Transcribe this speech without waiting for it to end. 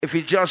If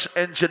you just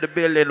entered the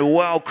building,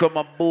 welcome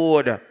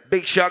aboard.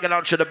 Big shout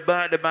out to the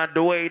birthday man,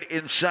 Dwayne,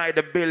 inside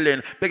the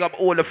building. Big up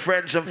all the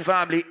friends and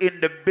family in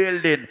the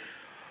building.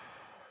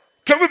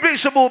 Can we play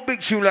some more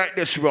big tune like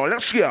this, bro?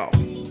 Let's go.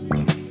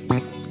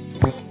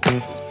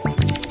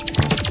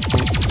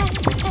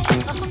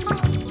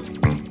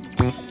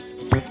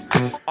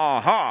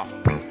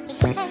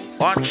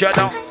 Watch out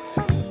now.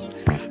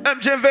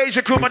 MJ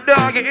Invasion crew, my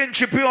dog,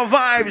 Inchy, pure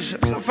vibes.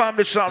 It's a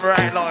family song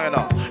right now, you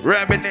know.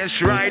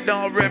 Reminisce right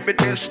now,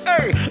 reminisce.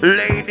 Hey,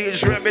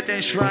 ladies,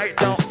 reminisce right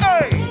now.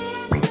 Hey.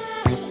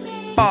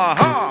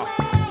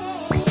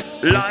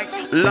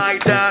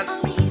 Like that,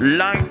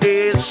 like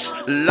this,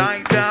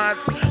 like that,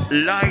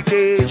 like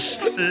this,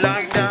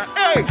 like that.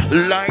 Hey,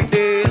 like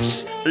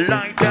this,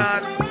 like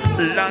that,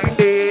 like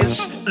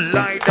this,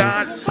 like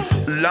that,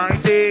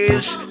 like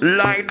this,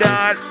 like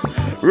that.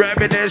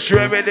 Reminisce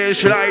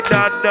like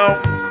that now.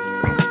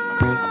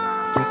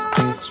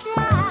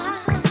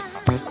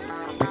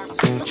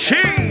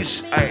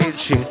 Cheese,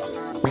 Inchy.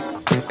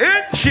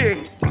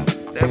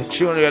 Them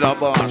tune the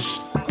boss.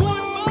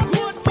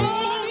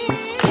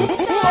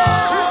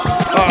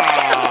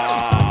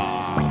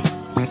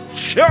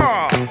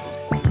 Sure.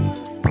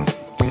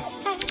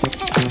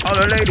 All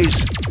the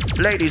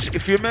ladies,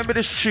 if you remember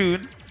this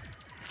tune,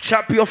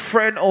 tap your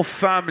friend or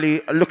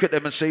family and look at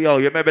them and say, yo,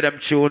 you remember them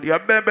tune? You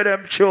remember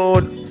them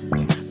tune?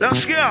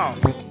 Let's go.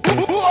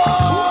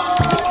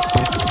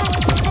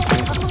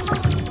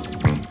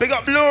 Big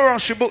up Laura,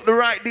 she booked the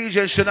right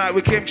DJs tonight.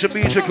 We came to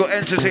musical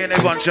entertain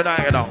everyone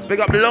tonight, you know.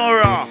 Big up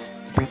Laura.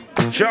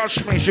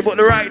 Trust me, she booked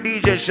the right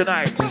DJs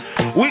tonight.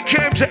 We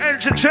came to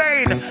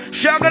entertain.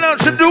 Shout out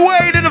to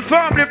Dwayne and the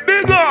family.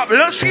 Big up,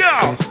 let's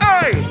go.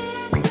 Hey.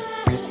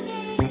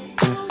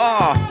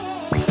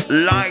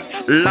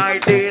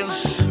 Like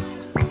this.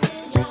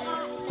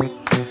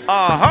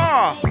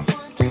 I'm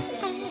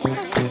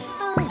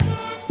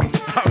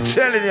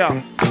telling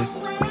you.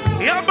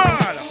 Yeah,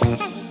 man.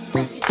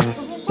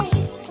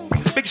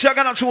 Big shout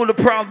out to all the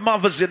proud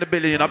mothers in the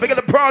building, you know. Big up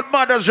the proud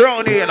mothers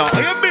around here, you know.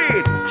 You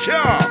mean?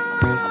 Sure.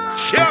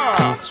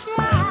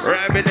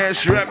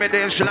 Reminisce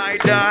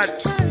like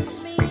that.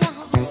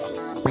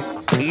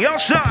 Your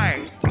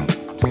side.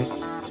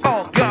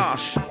 Oh,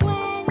 gosh.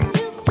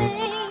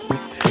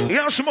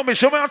 Yes, mommy,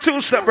 show me a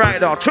two-step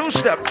right now.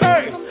 Two-step,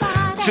 hey.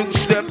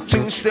 Two-step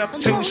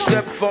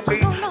for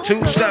me.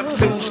 Two-step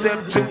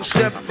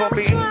for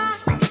me.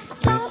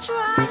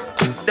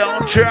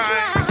 Don't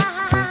try.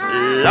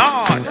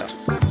 Lord.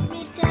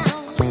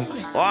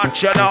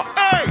 Watch it out,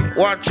 hey.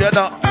 Watch it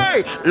out,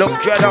 hey.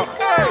 Look it out,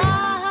 hey.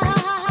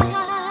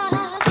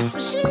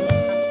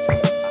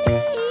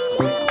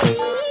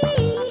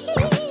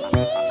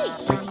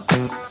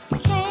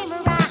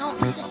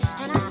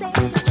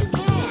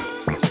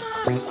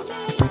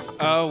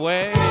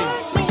 Away.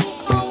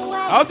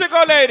 How's it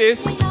go,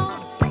 ladies?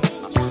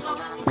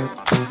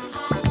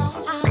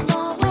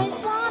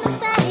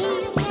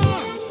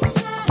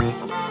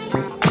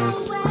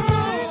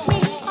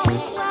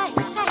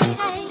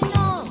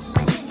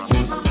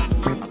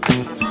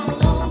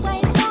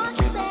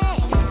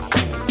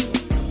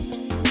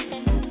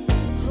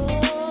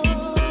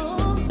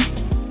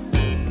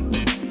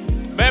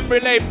 Memory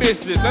lane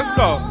business. Let's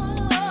go.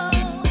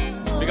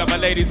 We got my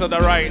ladies on the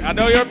right. I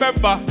know you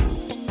remember.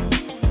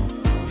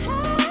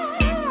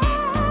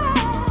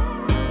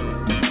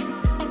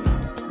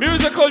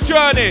 Musical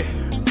journey.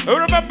 Who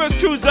remembers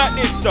tunes like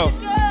this though?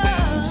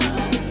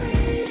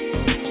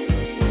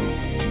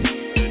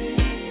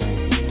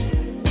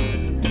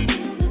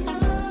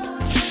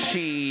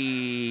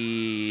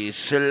 She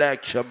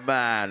selection,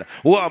 man.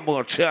 One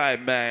more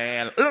time,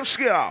 man. Let's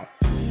go.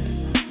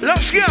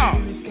 Let's go.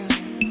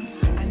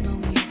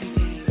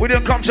 We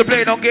didn't come to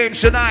play no games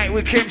tonight.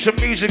 We came to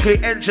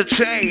musically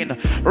entertain.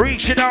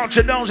 Reaching out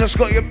to those that's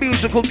got your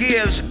musical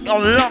gears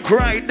on lock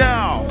right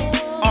now.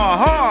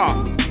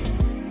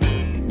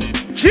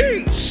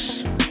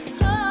 Jeez.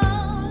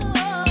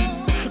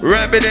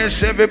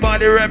 Reminisce,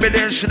 everybody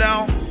reminisce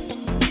now.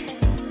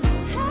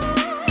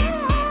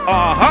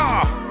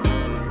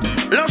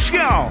 Let's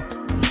go.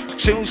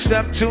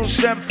 Two-step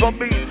for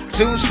me.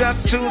 Two-step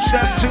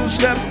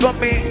for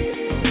me.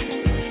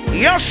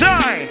 Yes,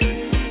 I.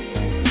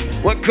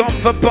 We come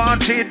for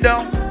party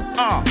down.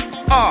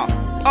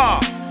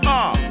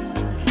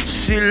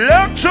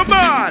 Select a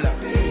man.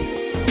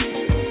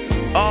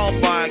 Oh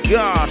my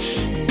gosh.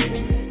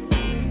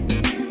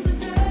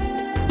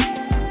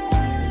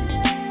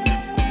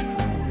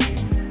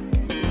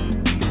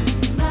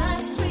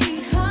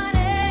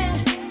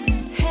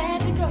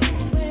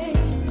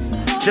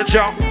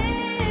 Cha-cha.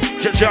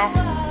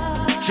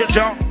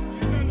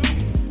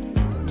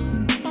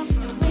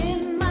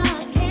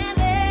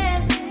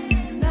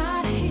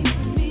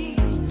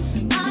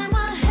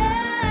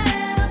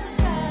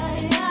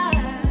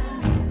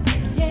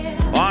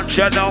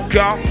 Don't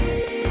go.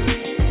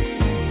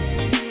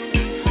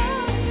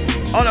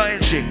 Oh no,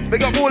 Inchy.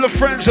 Big up all the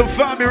friends and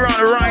family around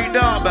the right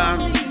now,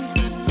 man.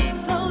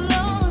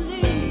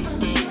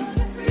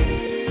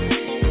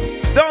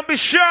 Don't be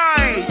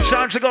shy.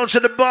 Time to go to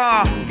the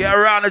bar. Get a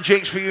round of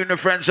drinks for you and your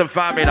friends and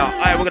family now.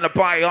 Alright, we're gonna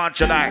party on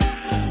tonight.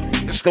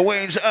 It's the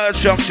Wayne's Earth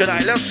Shock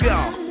tonight. Let's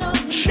go.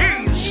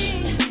 Cheese.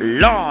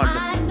 Lord.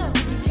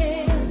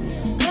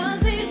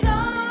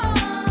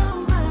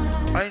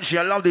 Inchy,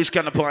 I love these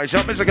kind of parties.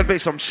 That means there can be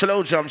some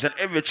slow jumps and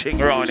everything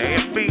around here.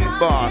 It's beat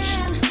boss.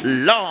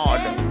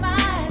 Lord.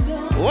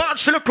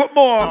 Watch, look up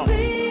more.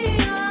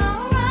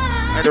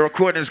 And the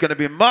recording is going to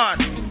be mad.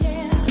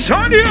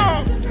 Turn it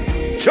up.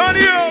 Turn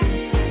it up.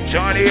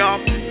 Turn it up.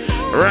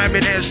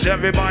 Reminisce,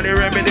 everybody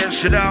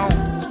reminisce now.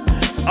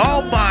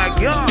 Oh my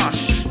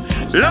gosh.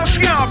 Let's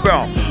go,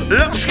 bro.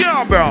 Let's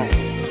go, bro.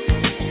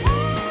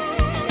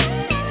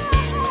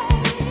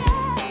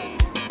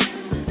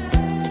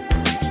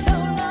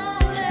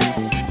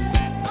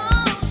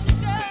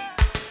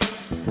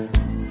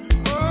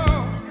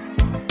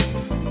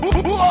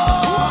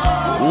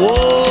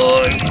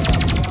 Whoa.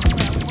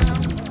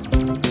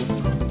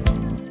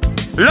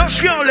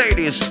 Let's go,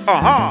 ladies.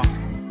 Uh-huh.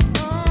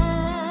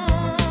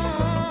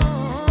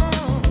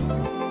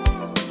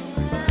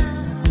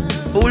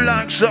 Who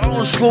likes the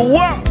old school?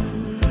 What?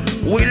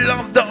 We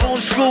love the old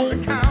school.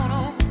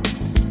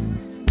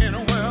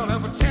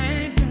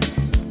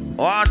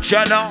 Watch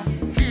out now.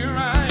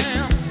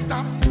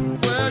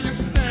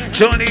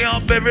 Turn it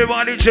up,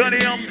 everybody. Turn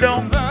it up,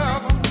 though.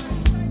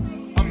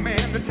 A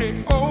man to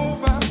take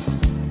over.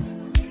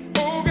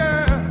 Oh,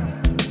 girl.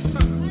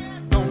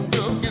 Don't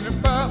look any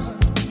further.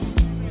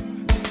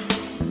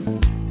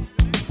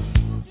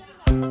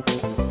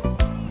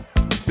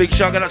 Big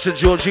shout out to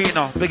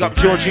Georgina. Big up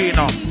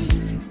Georgina.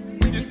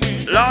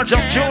 Large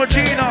up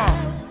Georgina.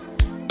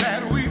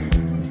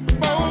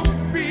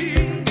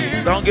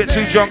 Don't get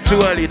too drunk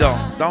too early though.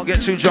 Don't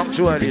get too drunk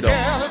too early though.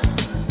 I'm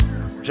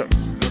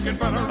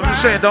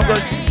just saying, don't go.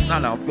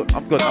 No,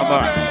 I'm good. I'm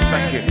alright.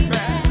 Thank you.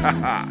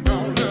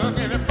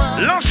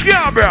 Let's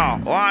go, bro.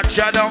 Watch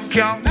out, don't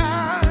count.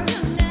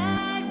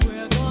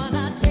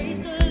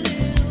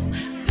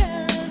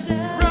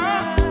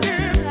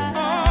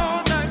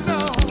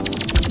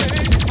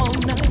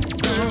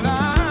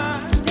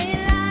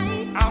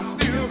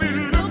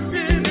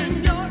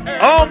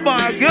 Oh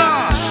my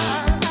gosh!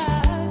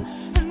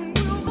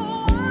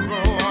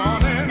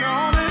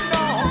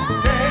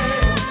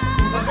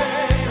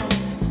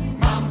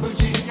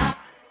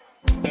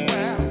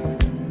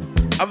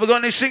 Have we got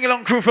any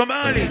sing-along crew from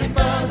early?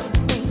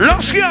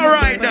 Let's go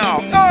right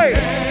now! Hey!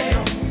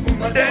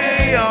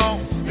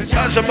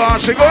 How's the bar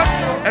good?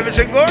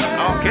 Everything good?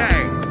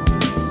 Okay.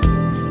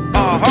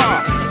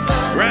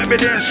 Uh-huh.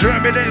 Reminisce,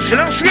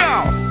 let's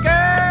go!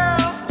 Girl,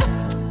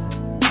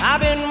 I've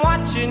been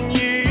watching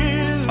you.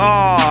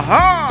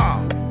 Uh-huh.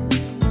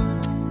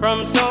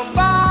 From so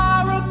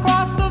far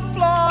across the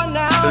floor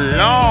now.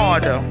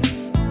 Lord.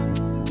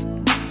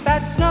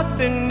 That's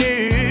nothing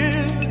new.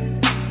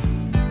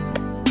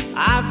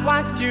 I've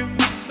watched you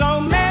so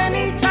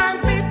many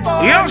times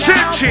before. Yes,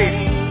 Inchy.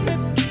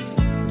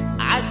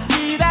 I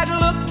see that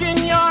look in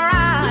your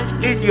eyes.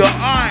 In your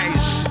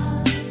eyes.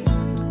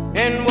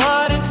 And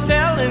what it's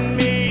telling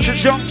me. To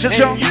jump.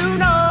 And you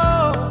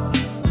know,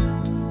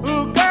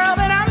 ooh, girl,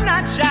 that I'm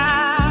not shy.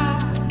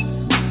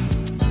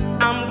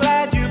 I'm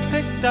glad you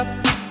picked up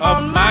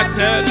on my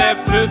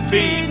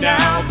telepathy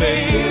now,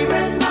 baby.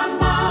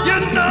 You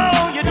know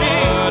you did.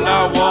 Girl,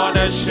 I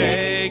wanna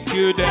shake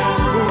you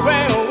down.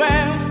 Well,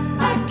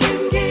 I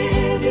can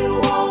give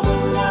you all the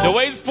love. The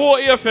Wayne's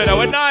 40th, fella.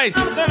 We're nice.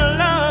 I'm gonna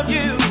love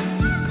you.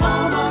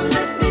 Come on,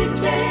 let me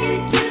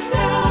take you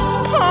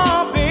down.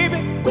 Oh,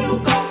 baby, we'll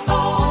go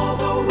all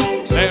the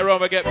way to. Later on,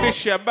 we get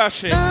fishy and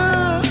bashy.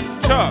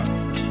 Sure.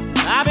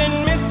 I've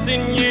been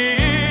missing you.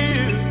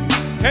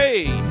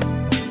 Hey.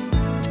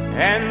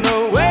 And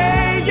the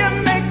way you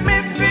make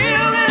me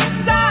feel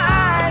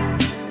inside.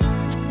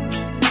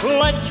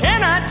 What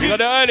can I do? We got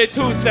the early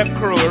two-step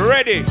crew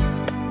ready.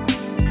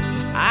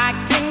 I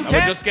can And we're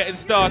tell just getting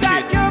started.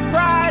 that you're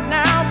bright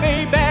now,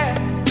 baby.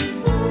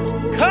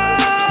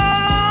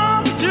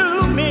 Come to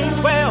me,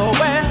 well.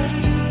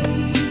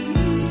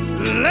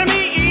 Let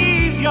me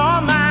ease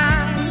your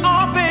mind,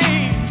 oh,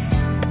 babe.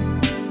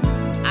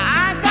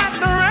 I got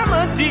the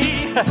remedy,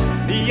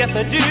 yes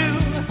I do.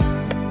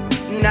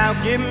 Now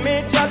give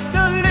me just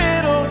a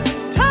little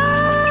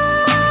time.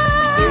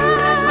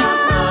 You're in my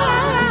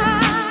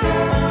mind.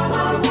 Girl,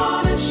 I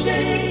wanna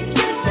shake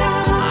you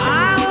down.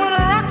 I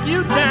wanna rock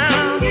you down.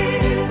 I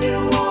can give you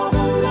all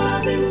the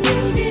loving you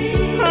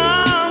need.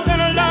 I'm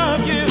gonna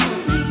love you.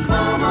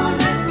 Come on,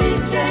 let me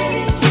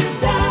take you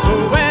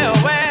down. Well.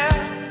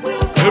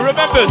 Who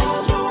remembers?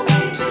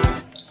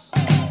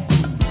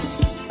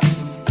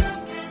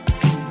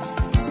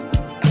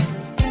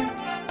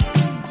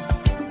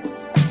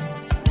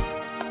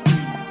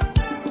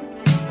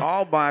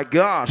 Oh my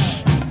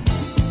gosh.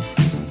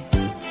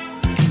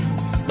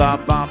 Bum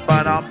bum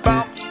ba dum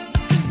bum.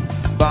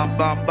 Bum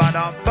bum ba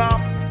dum bum.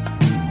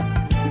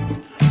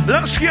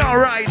 Let's go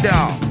right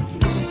now.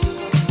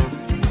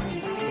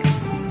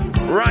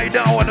 Right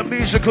now on the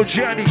musical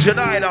journey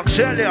tonight, I'll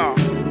tell ya.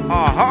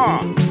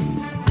 Uh-huh.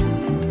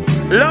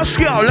 Let's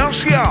go.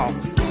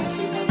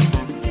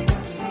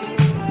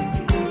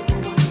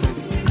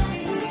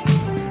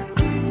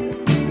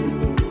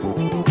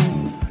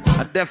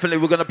 definitely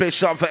we're gonna play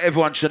something for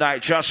everyone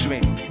tonight, trust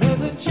me.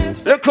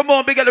 Look, come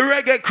on, we got the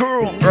reggae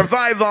crew,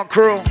 revival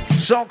crew,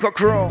 soca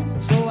crew,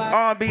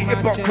 R&B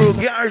hip-hop crew,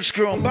 garage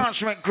crew,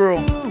 bouncement crew.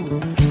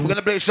 We're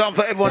gonna play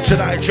something for everyone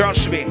tonight,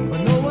 trust me.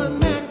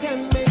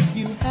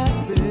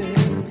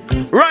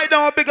 Right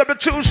now, big up the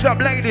two-step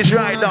ladies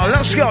right now.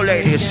 Let's go,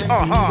 ladies.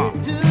 Uh-huh.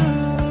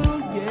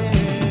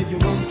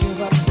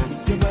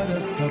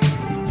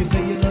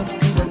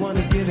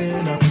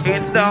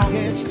 It's down.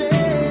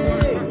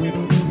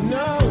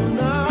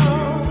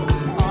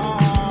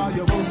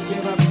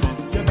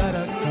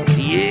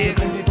 Yeah.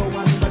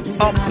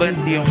 Up and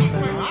down.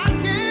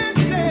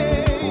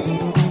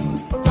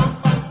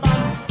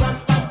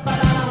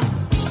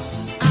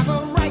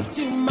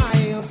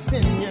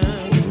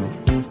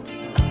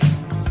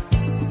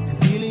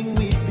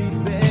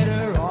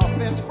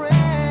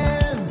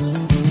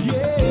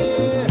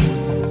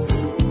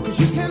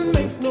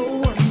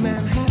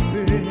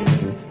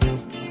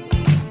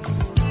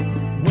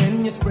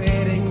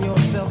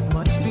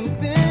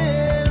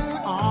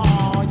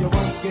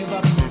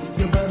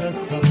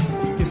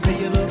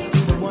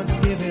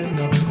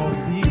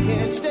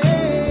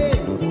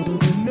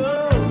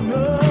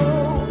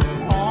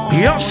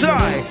 Yes, sir.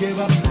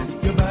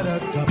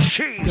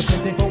 Jeez.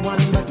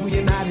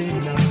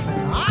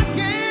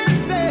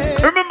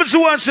 Remember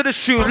to answer the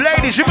tune.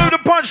 Ladies, remove the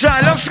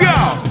punchline. Let's go.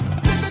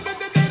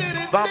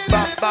 Bam,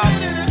 bam, bam.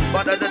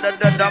 Bam, bam,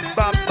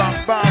 bam,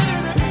 bam.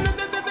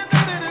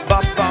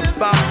 Bam, bam,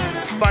 bam.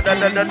 Bam,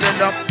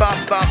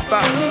 bam,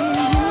 bam.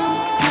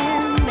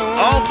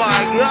 Oh my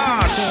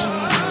gosh.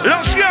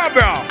 Let's go,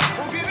 bro.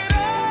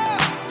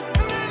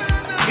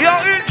 Yo,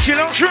 Inchy,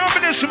 don't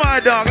trouble this, my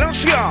dog.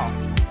 Let's go.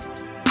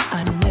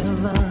 I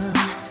never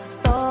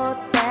thought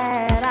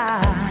that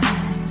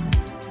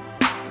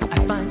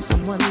I'd find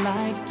someone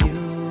like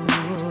you.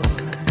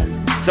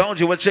 Told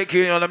you we're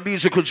taking you on a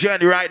musical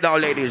journey right now,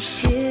 ladies.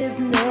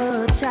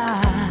 Hypnotized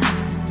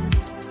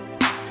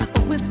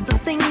with the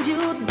things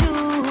you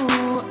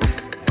do.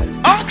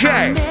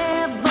 Okay. I'll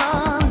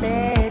never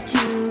let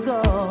you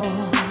go.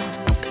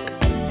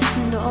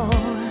 No,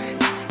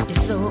 you're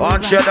so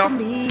Watch right it up. for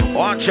me.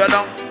 Watch it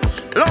up.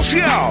 Let's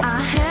go.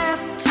 I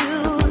have to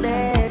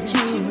let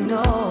you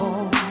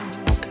know.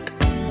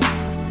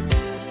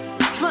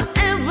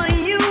 Forever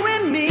you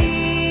and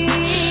me.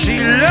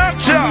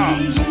 Selector.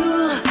 Only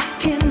you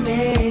can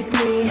make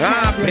me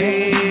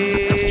happy.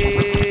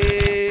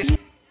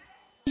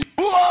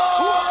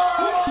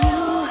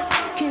 You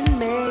can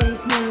make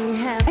me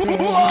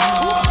happy.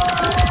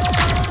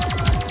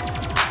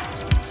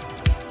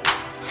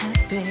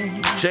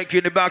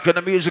 Taking it back on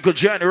the musical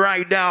journey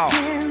right now.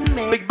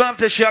 Big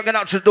birthday shouting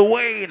out to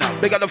Dwayne.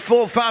 They got the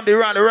full family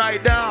around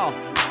right now.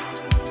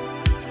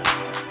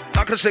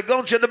 Like I said,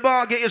 go to the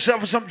bar, get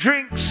yourself some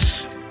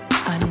drinks.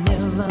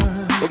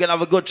 We're gonna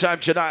have a good time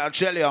tonight, I'll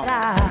tell you.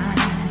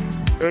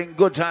 We're in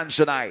good times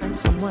tonight.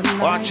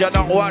 Watch it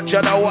out, watch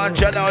it out,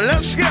 watch it out.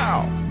 Let's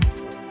go.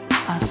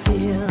 I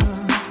feel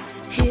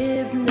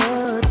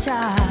hypnotized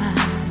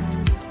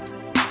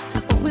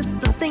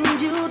with the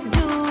things you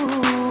do.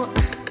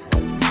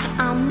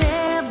 I'll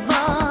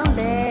never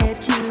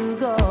let you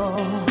go.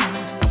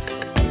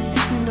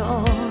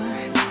 No,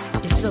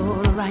 you're so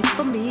right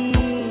for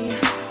me.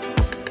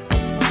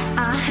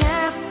 I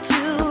have to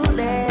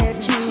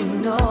let you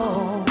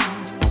know.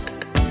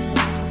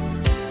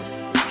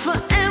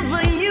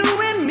 Forever you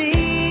and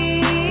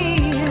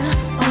me.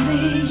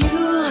 Only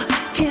you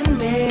can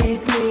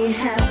make me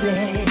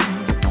happy.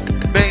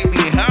 Make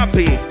me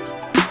happy.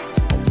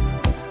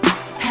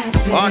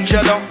 Watch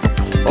it out,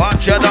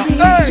 watch it out.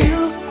 Hey!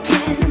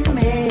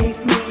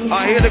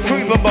 I hear the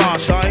creeper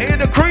boss. I hear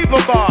the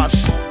creeper boss.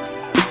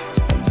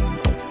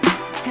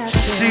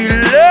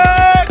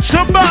 Select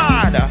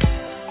somebody.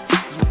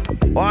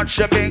 Watch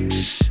the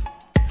mix.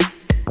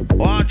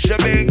 Watch the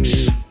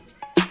mix.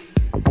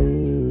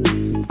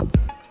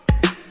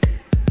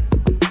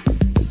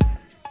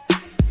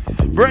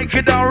 Break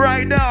it down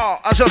right now.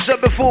 As I said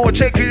before, we're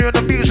taking you on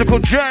a musical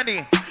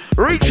journey.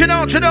 Reaching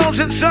out to those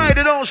inside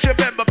and don't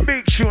remember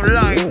big tune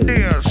like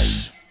this.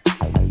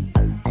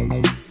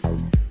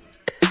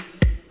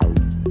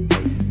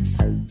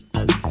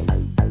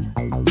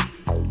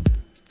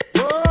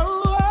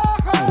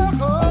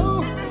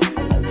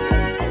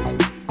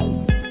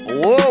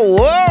 Whoa,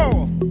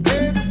 whoa.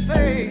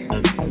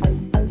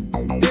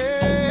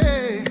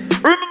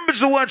 Remember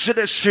the words of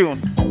this tune.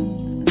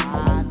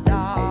 My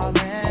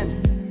darling,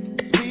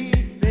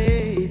 sweet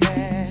baby,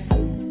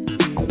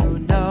 you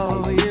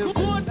know you.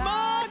 Good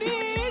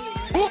morning.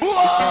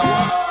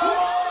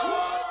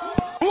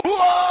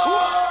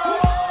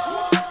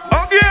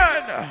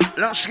 Again.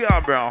 Let's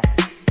go, bro.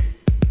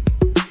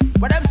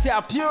 But them say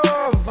a pure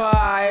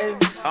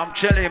vibes. I'm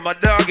telling you, my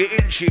doggy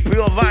Inchy,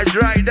 pure vibes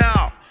right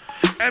now.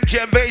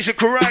 MTM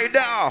Basic right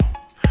now.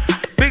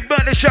 Big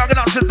Bunny shouting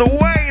out to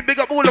Dwayne. Big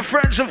up all the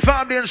friends and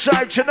family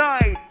inside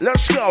tonight.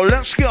 Let's go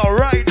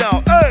right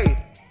now. Hey.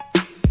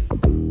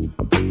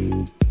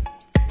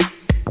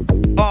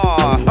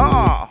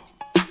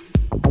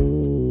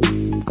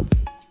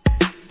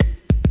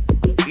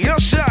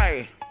 Yes,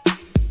 I.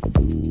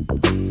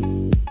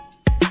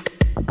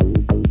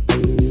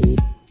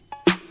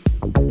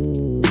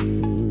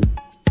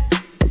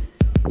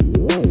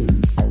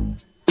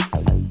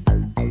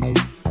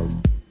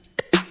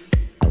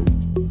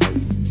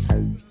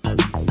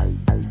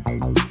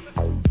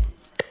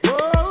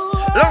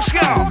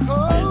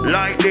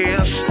 like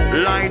this,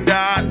 like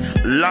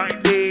that,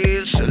 like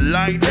this,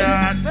 like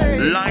that,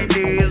 like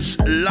this,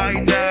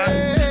 like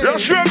that.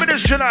 Let's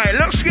reminisce tonight.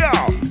 Let's go.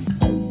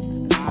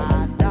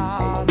 My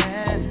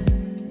darling,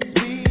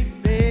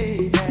 sweet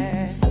baby,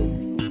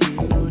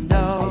 you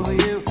know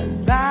you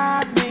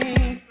got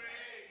me.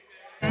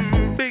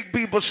 Big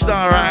people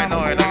star right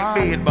now, you know,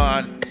 beat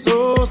man.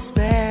 So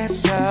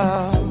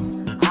special.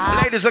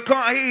 Ladies, I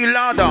can't hear you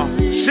louder.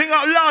 Sing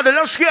out louder,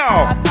 let's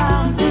go.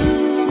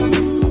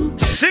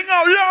 Sing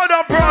out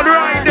louder, bro,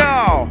 right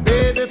now.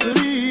 Baby,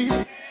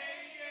 please.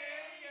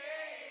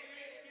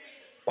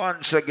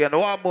 Once again,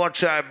 one more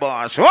time,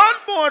 boss. One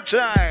more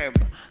time.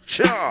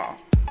 Sure.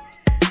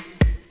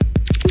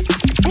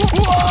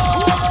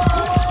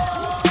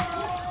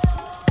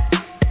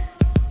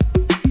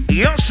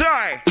 Yes,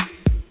 sir.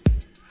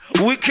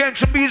 We came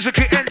to music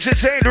and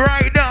entertain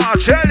right now, I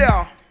tell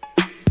ya.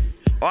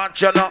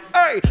 Want you know,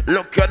 hey,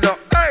 look you know,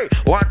 hey,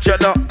 want you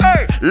know,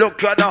 hey,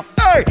 look you know,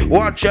 hey,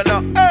 want you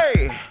know,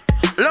 hey.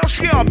 Let's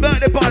go, burn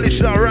the party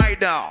star right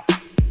now.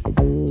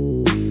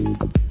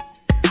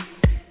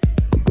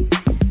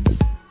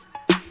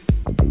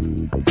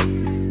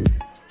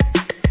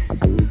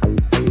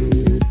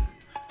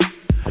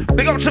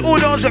 Big up to all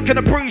those that can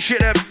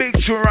appreciate that big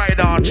tune right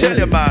now, I tell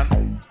you, man.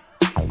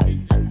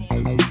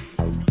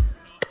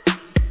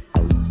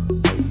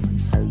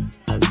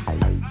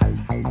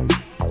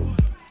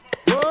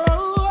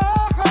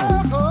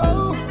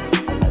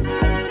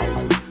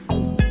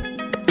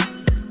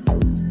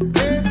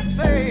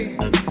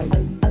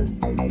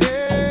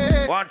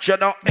 You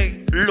know,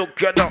 hey,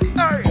 look, you know,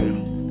 hey.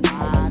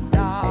 My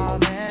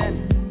darling,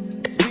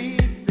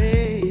 sweet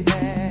baby,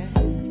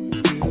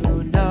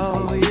 you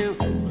know you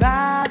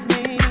got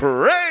me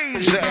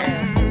crazy.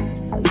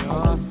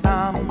 You're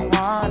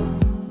someone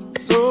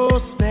so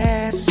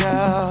special.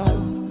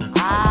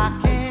 I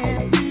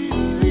can't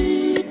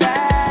believe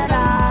that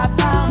I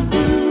found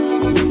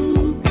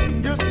you.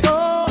 You're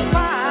so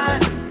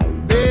fine,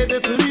 baby,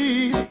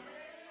 please.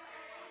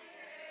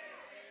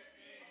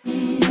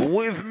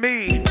 With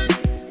me.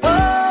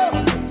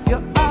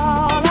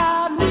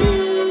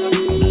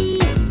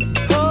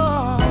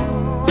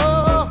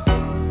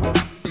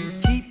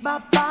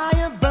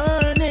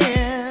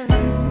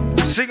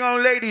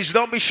 Ladies,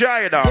 don't be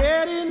shy now.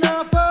 Get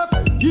enough of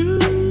you.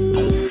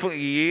 For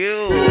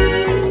you.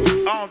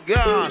 Oh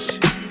gosh.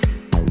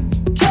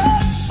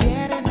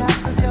 Get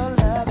enough of your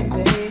loving,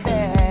 baby.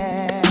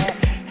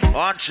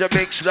 Want your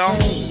mix now?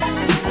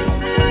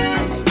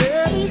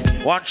 Stay.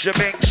 Want your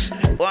mix?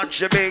 Want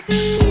your mix?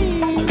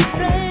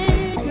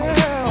 Stay,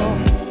 girl.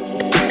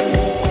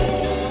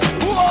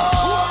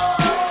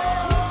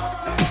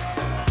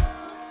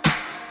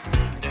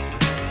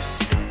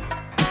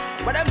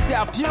 But them say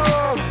a pure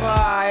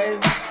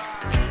vibes.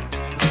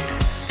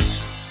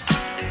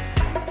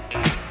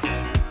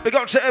 Big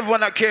up to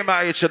everyone that came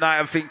out here tonight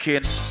and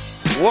thinking,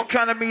 what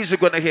kind of music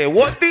gonna hear?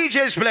 What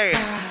DJ's playing?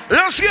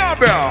 Let's go,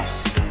 bro.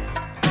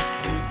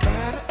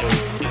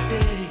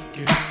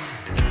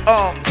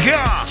 Oh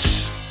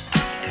gosh.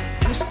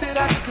 Wish that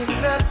I could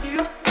love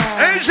you.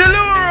 Angel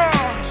Laura.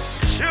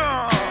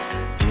 Sure.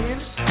 In a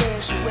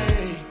special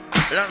way.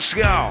 Let's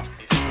go.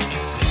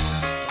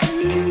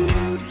 You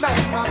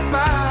like my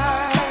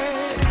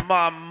mind.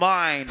 My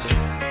mind.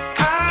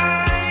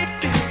 I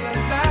feel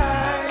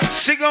alive.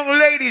 Sing on,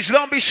 ladies,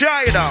 don't be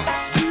shy now.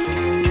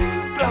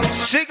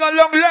 Sing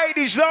along,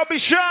 ladies, don't be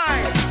shy.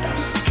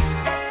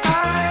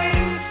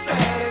 I'm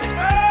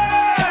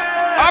satisfied.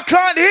 I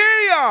can't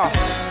hear ya.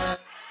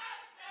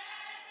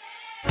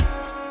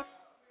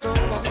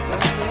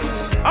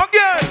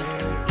 Again.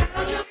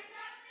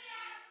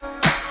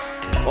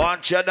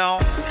 Want you know?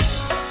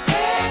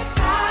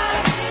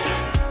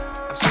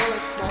 I'm so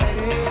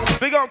excited.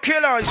 Big up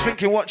Killer is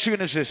thinking, what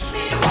tune is this? Don't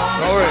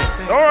worry.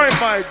 Don't worry,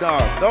 my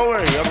dog. Don't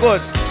worry, you're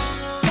good.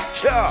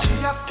 Sure.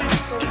 Gee, I feel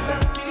so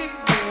lucky,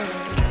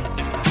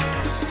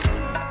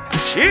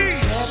 Jeez.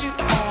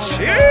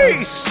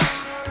 Jeez.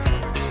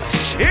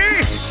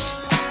 Jeez.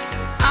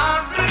 I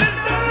really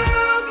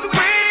love the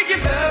way you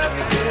love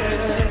me,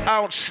 girl.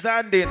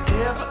 Outstanding.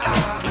 Never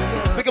out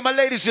here. Look at my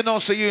ladies and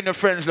also you and your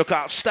friends look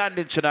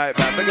outstanding tonight,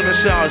 man. Look at the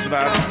stars,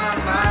 man. My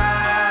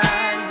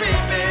mind,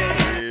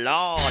 baby.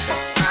 Lord.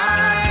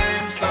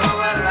 I'm so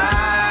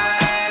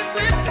alive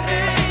with you,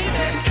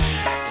 baby.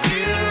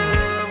 You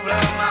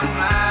blow my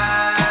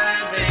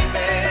mind,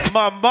 baby.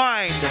 My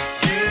mind.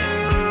 You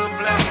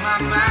blow my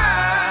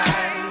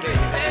mind, baby.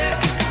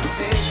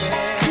 Baby,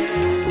 you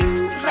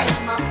light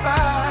my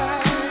fire.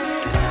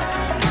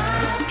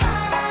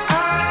 I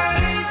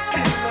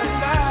feel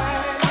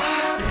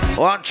alive.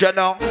 Want you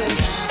know?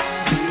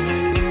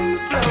 You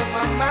blow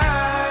my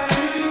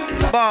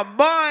mind. My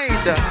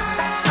mind.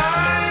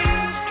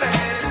 I'm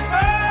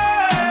satisfied.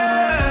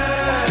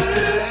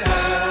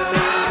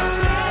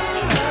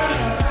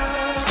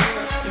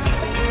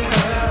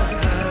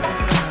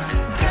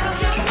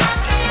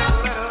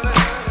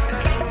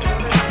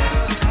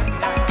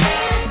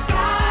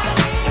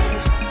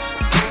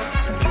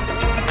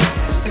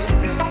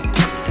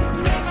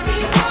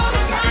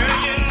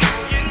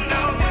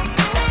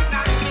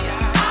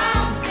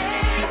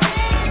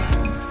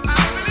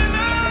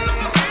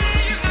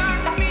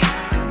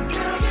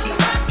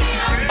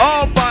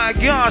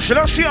 my gosh,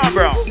 let's see how,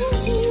 bro.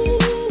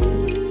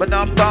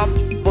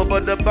 Ba-dum-bum,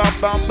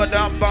 ba-ba-da-bum-bum,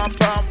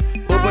 ba-dum-bum-bum,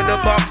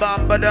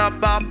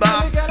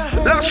 ba-ba-da-bum-bum,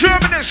 let's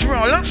reminisce,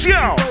 bro. Let's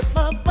go.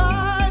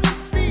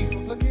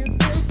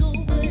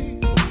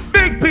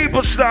 Big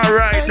people start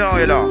right now,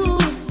 you know.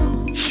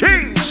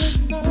 Jeez.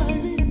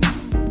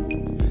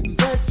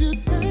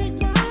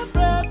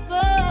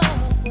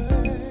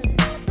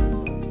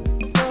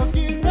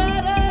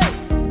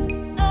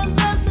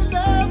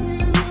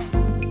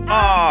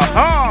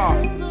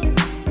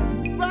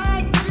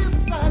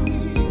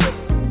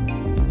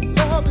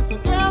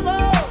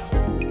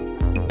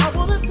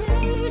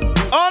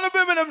 All the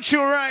women them tune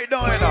right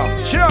now, you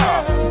know. Sure.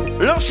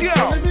 Let's go.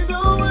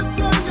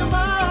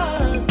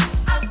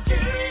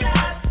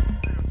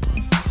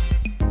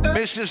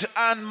 Mrs.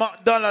 Ann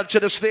McDonald to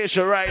the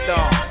station right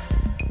now.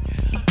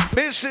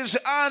 Mrs.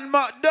 Ann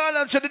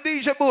McDonald to the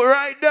DJ booth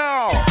right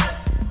now.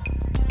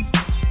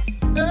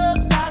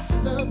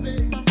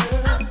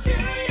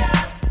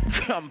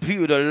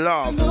 Computer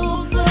love.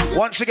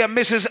 Once again,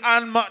 Mrs.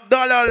 Ann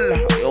McDonald.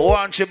 I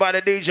want you by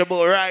the DJ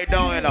booth right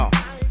now, you know.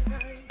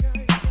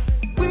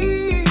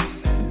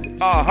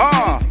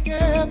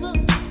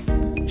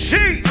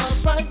 Jeez.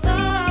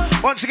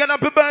 Once again,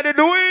 happy birthday,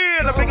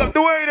 Dwayne. I pick up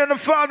Dwayne and the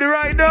family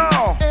right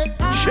now.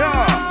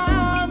 Sure.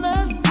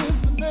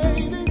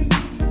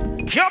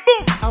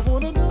 Kaboom.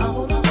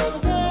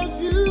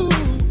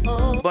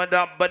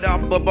 Ba-dum,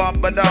 ba-dum, ba-bum,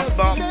 ba-dum,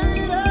 bum.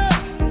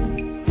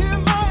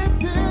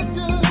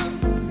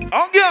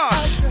 Oh,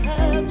 gosh.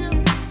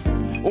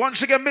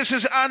 Once again,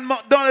 Mrs. Ann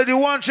McDonald, you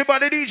want you by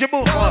the DJ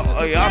booth.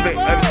 Oh, you have it.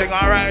 Everything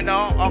all right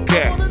now?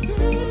 Okay.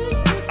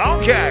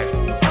 Okay.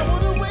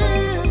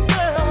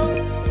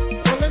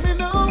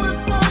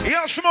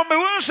 Yes, mommy,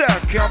 what's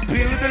that?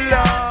 Computer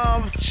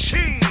love.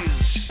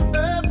 Cheese.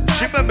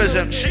 She remembers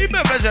them. She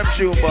remembers them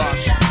too,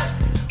 boss.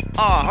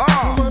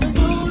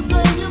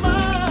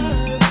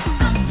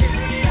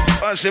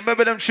 Oh, she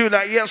remember them too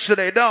like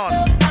yesterday, done.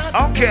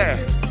 Okay.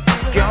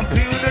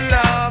 Computer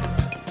love.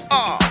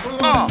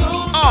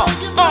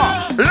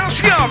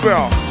 Let's go,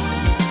 bro.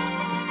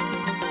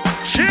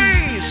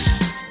 Cheese.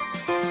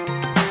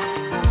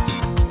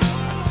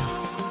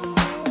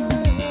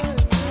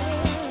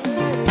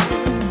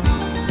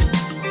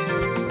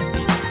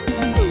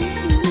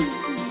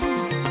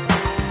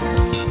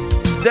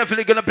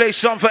 Definitely gonna play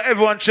some for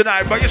everyone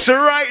tonight, but it's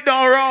right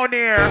down around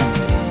here.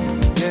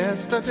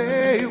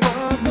 Yesterday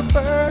was the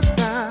first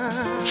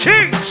time.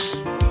 Cheese.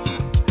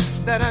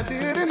 That I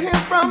didn't hear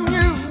from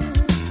you.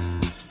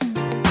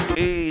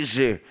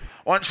 Easy.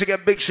 Once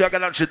again, big shout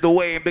out to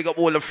Dwayne. Big up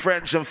all the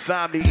friends and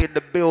family in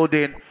the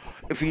building.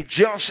 If you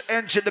just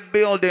enter the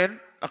building,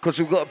 because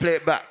we've got to play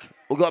it back.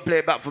 We've got to play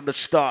it back from the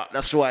start.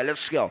 That's why.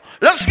 Let's go.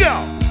 Let's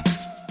go.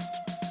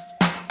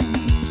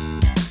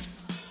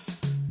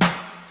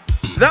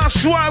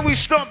 That's why we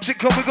stopped it,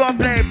 because we're going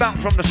to play it back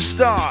from the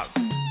start.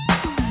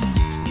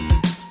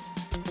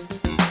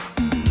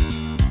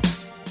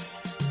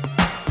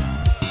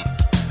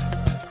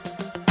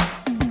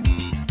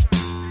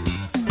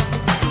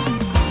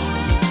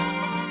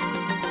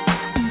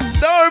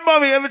 Don't worry,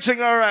 mommy,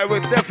 everything all right. We're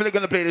definitely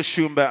going to play this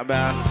tune back,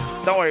 man.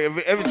 Don't worry,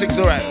 everything's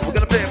all right. We're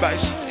going to play it back.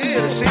 It's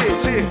here,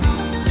 see.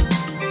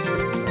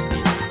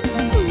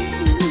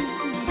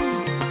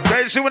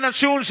 Guys, see when the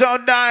tune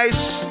sound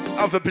nice,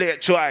 I'll have to play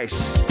it twice.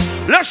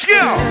 Let's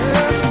go!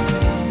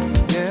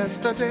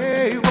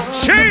 Yesterday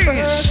was the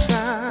first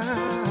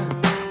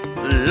time,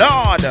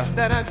 Lord,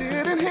 that I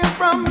didn't hear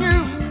from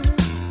you.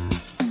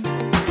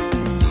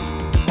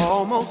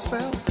 Almost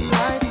felt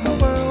like the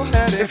world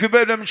had it. if you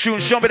better them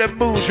tunes, show me them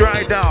moves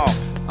right now.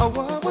 Oh,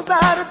 what was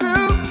I to do?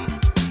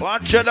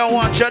 Watch it down,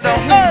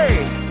 hey!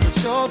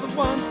 You're the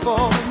one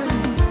for me,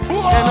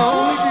 and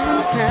only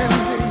you can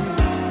be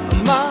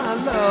my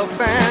love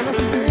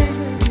fantasy.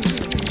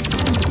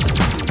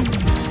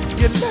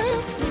 You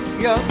left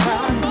me up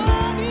high.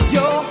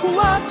 You're who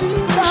I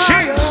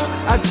desire.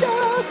 I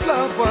just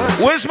love what.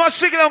 Where's my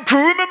singing on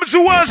crew? Remember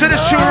the words of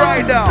this tune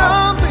right now.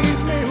 Don't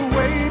leave me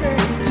waiting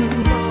too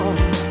long.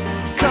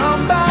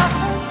 Come back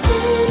and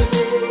see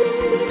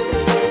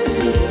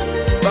me.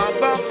 Bum,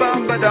 bum, bum,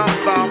 ba-dum,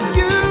 bum.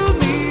 You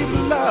need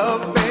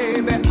love,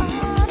 baby. I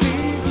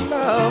need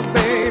love,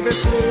 baby.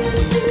 See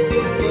me.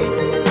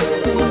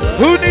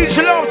 Who needs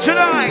love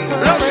tonight?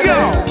 Let's go.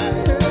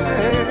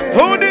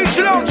 Who needs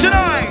love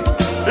tonight?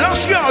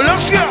 Let's go,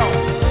 let's go.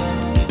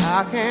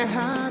 I can't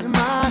hide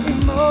my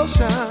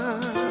emotion.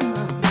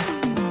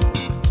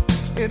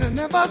 It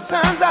never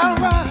turns out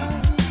right.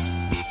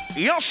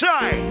 Your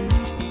side.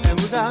 And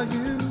without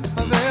you,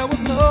 there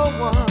was no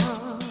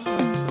one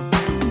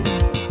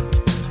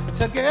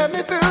to get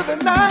me through the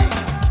night.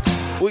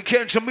 We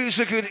came to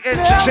music and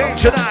entertain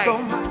tonight. So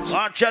much.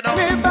 Watch it out.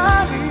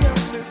 Anybody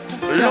else's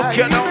touch. Look I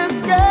it up. even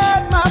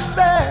scared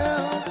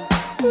myself.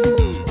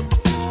 Ooh.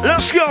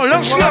 Let's go,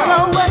 let's What go.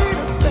 a way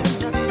to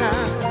spend your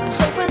time,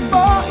 hoping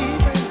for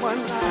even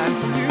one line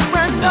from you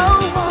and no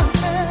one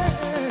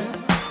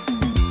else.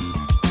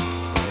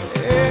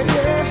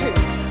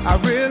 Yeah, I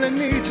really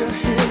need you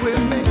here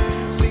with me.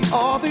 See,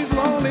 all these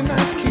lonely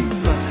nights keep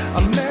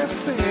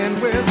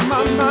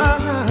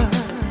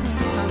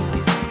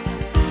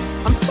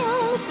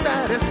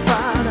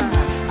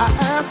I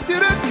asked you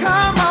to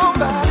come on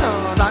back,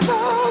 'cause I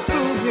know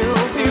soon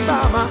you'll be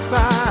by my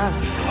side.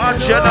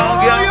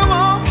 You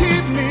won't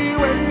keep me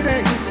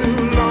waiting too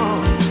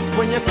long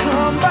when you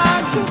come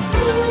back to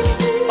see.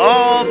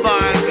 Oh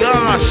my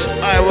gosh,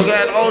 I will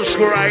get old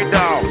school right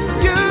now.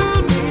 You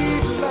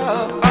need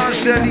love. I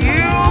said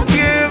you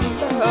give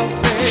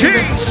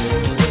peace.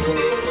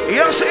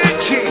 Yes,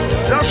 Inchy,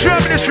 let's show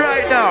me this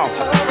right now.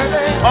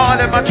 All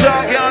them a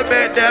talk, y'all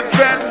bet them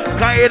friend.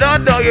 Cause you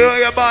don't know you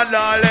your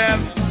mother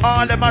left.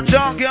 All them a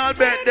talk, y'all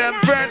bet them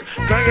friend.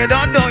 Cause you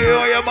don't know you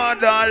your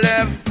mother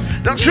left.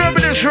 Let's show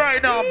me this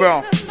right now,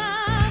 bro.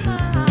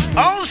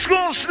 Old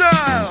school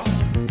style.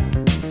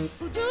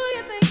 Who do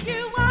you think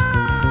you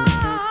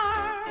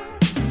are?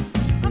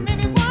 Or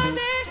maybe one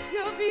day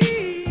you'll be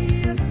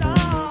a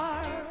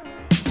star.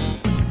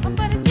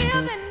 But until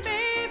then,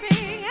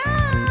 baby,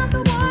 I'm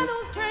the one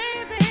who's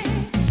crazy.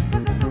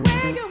 'Cause that's the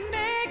way you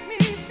make me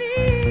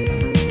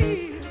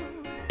feel.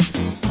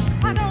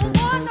 I don't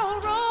want no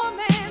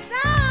romance,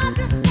 I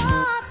just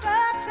want the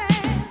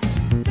chance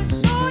to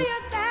show you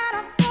that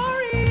I'm for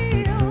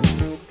real.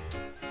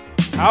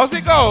 How's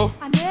it go?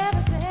 I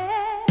never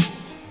said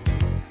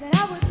that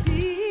I would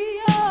be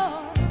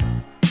yours.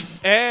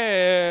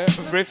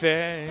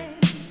 Everything.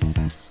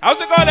 How's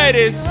it go,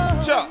 ladies?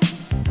 Sure.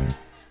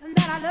 And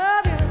that I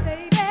love you,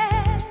 baby.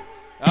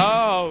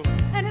 Oh,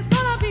 And it's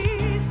gonna be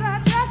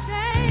such a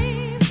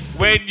shame.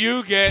 when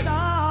you get.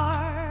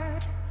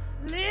 Start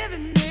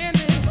living in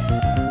this.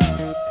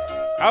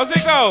 How's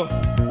it go?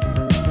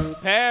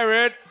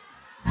 Parrot.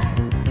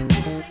 You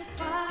better think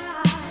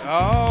twice.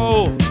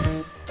 Oh.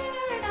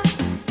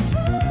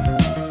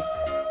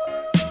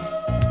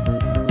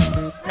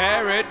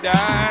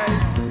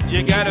 Paradise.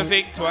 You gotta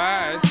think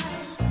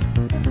twice.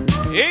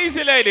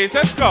 Easy, ladies.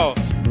 Let's go.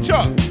 Sure.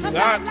 I've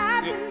got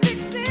lives in big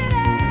cities.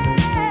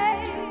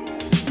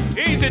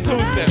 Easy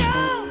two-step.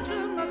 Down to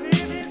my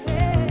baby's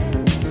head.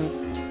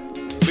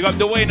 We got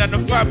Dwayne and the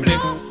family. I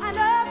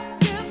love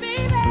you,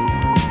 baby.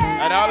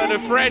 And all of the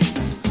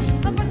friends.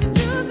 But what you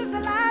choose is a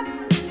life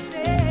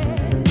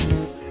instead.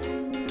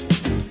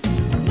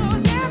 So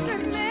just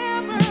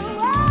remember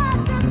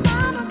what your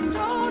mama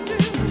told you.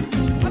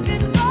 But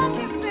before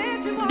she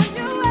sent you on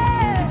your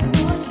way.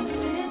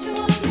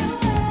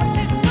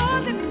 She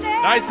told you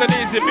never, Nice and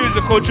easy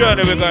musical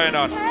journey we're going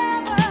on.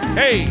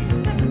 Hey.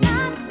 to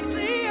not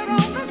see your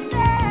own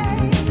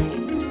mistakes.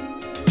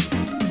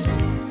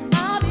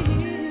 I'll be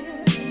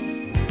here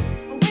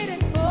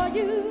waiting for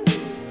you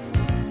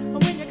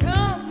when you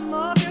come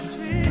off your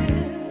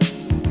trip.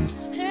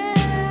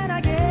 And I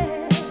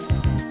guess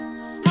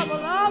I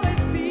will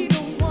always be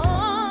the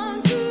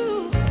one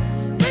to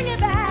bring it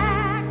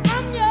back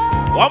from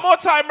you. One more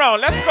time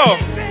round. Let's go.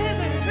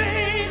 Crazy,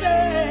 crazy.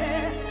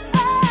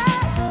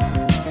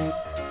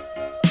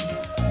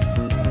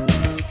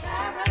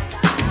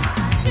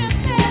 You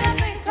better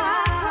think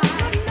twice.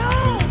 Who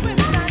knows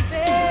it's not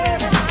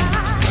very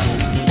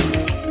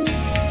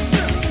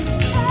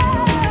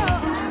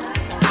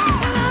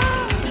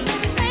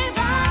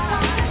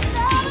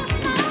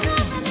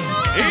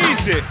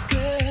Easy.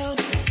 Girl,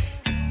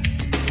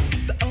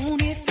 the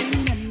only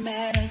thing that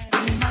matters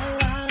in my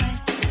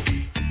life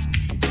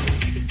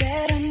is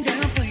that I'm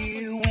down for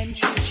you and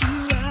treat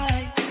you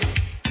right.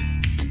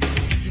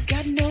 You've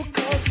got no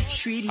call to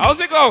treat me How's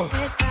it go?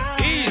 as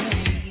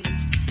Easy.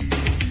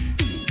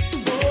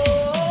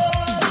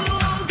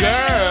 Oh,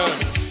 Girl.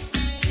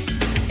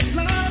 as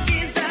long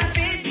as I've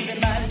been giving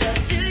my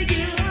love to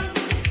you,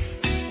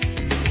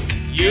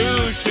 You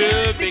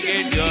should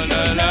begin your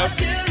love.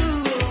 too.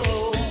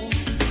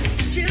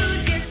 You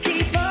just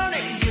keep on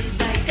it just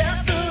like a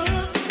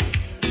fool.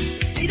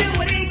 You know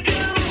what ain't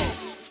cool.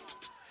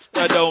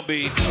 So don't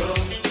be.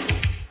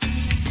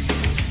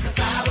 Cause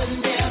I would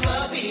never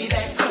be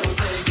that close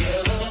to you.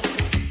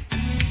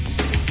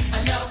 I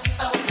know,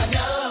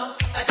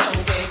 I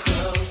don't get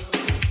close.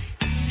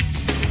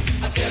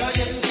 Girl,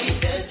 you need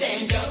to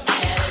change your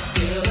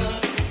attitude.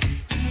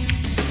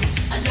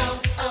 I know,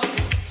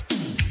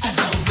 I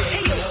don't get close.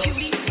 Hey, yo,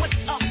 cutie, what's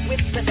up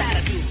with this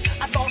attitude?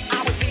 I thought I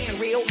was being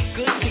real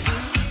good to you.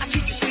 I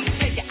treat you sweet,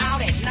 take you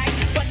out at night.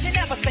 But you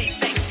never say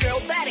thanks, girl,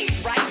 that ain't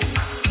right.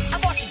 I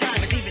bought you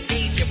diamonds, even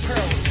gave you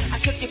pearls. I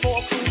took you for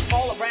a cruise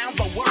all around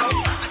the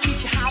world. I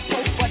treat you high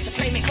post, but you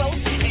play me close.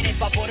 And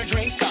if I put a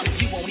drink up,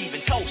 you won't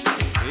even toast.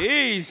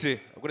 Easy.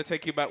 I'm going to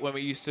take you back when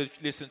we used to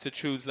listen to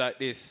tunes like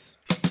this.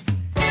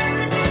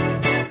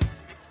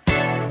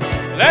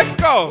 Let's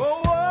go.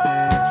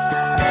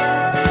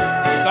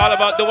 It's all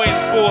about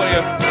Dwayne's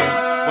 40th.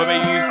 When we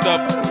used to,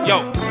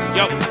 yo,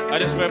 I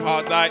just rip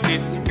hard like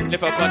this.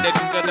 If I put it,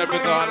 then never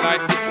gone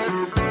like this.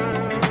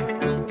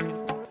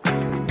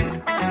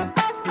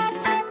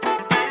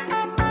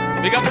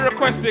 Big up the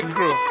requested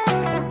crew.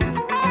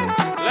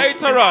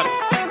 Later on.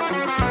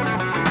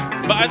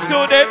 But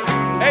until then,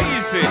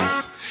 easy.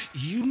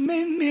 You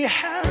made me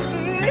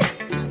happy.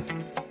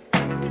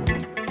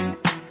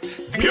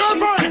 Pure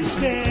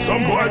vibes.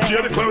 Some boy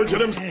feel the clouds to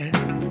them.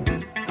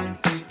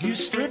 You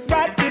stood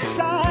right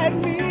beside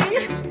me,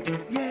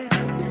 yeah.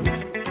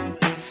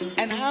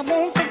 And I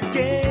won't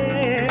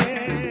forget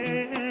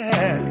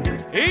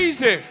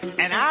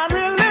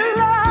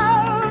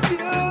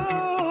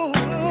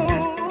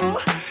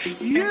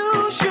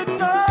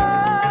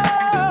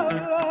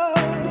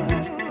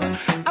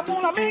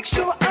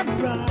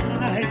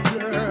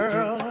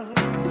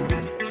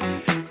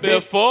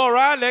before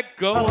I let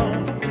go.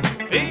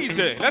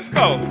 Easy, let's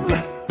go.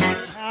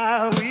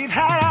 We've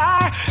had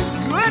our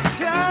good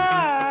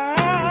time.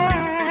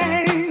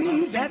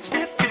 That's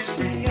not to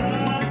say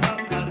no.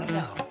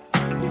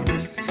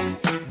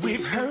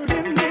 We've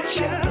hurting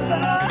each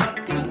other.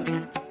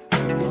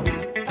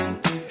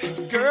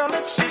 Girl,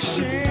 it's a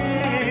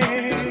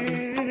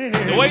shame.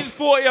 The way's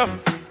for you.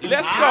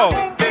 Let's I go.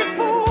 won't be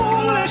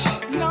foolish,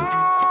 no.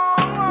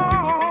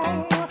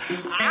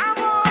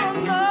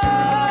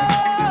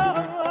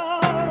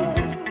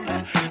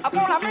 I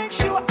wanna make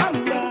sure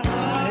I'm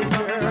right,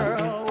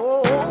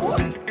 girl,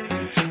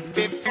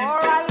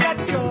 before I let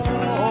go.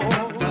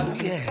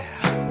 Yeah.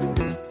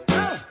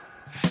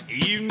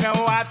 You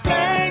know I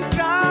thank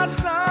the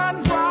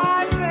sun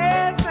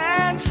rises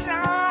and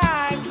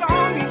shines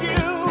on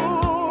you.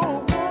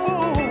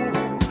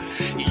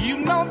 You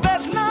know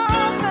there's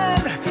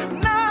nothing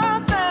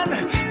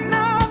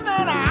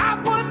I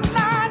would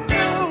not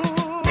do.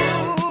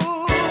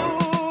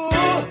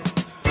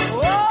 Oh,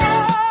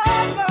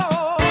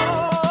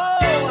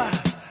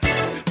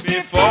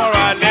 Before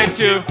I let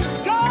you.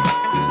 go.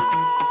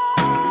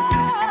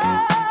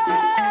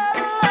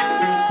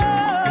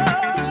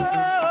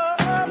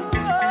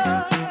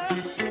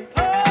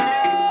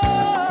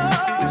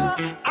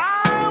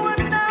 I would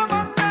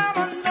never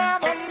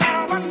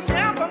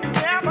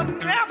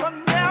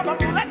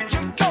let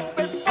you go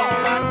before I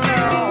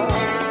know.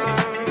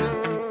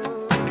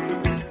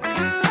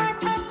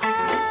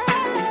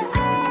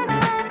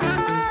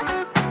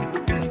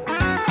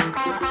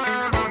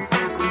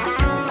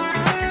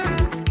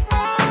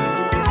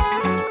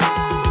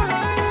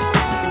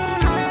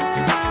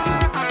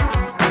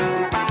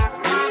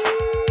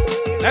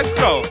 Let's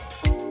go.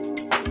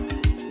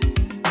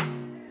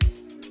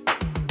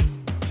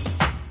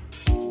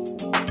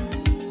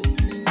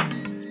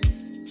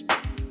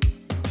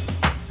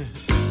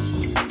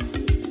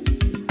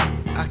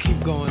 I keep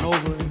going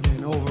over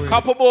and over.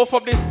 Couple more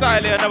from this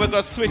style here, and then we're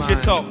gonna switch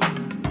it up.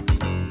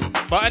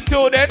 But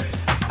until then,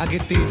 I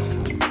get these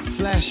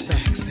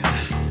flashbacks and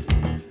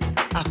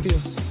I feel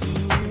so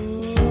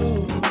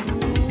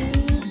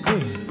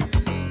good.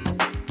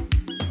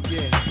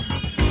 Yeah.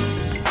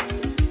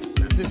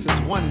 Now this is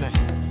one night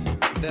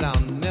that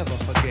I'll never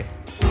forget.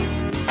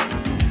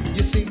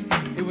 You see,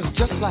 it was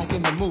just like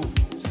in the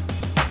movies.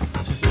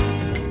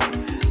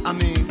 I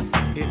mean,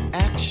 it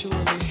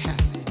actually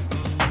happened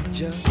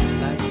just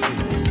like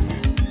this.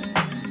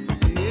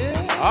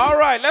 Yeah. all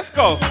right, let's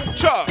go.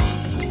 Chuck.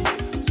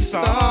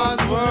 Stars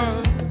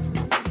were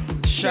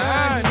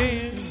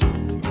shining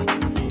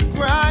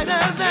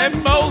brighter than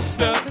And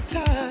most of the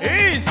time.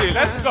 easy,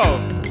 let's go.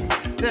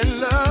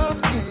 Then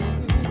love came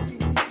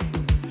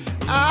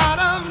out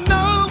of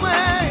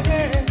nowhere.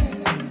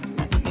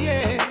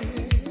 Yeah,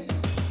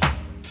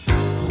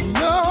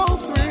 no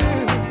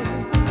thrill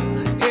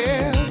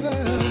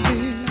ever be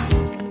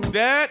like.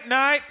 That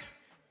night,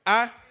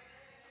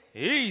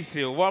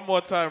 easy. One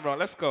more time, bro.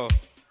 Let's go.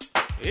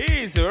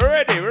 Easy. We're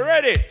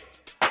ready.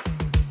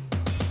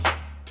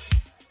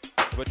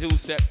 We're two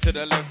step to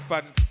the left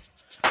hand.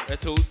 We're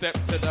two step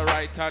to the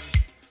right hand.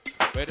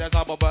 We're just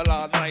a bubble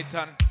all night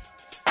and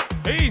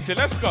easy.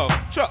 Let's go.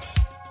 Chuck.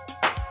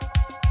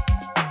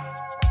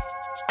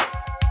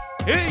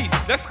 Easy.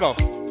 Let's go.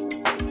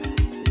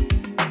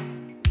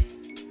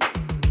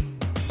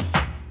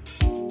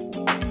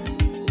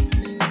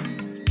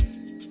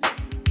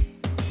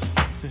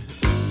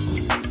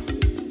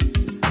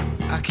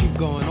 I keep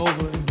going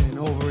over and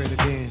over it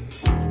again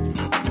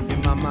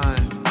in my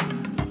mind.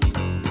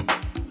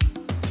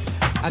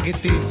 I get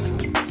these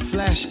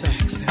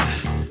flashbacks and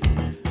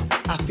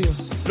I feel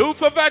so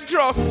Luther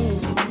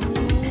Vandross.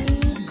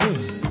 good.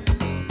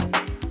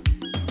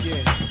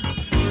 Yeah.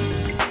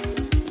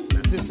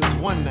 Now this is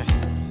one night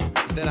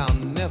that I'll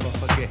never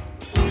forget.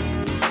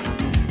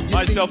 You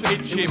Myself, see,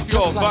 Inchy, it was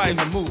pure just like in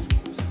the vibes. movies.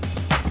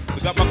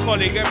 We got my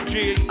colleague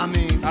MG I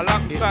mean,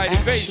 alongside it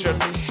Invasion.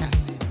 actually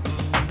happened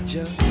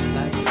just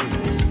like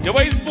this. Your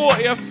way's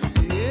 40th.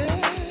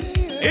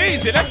 Yeah.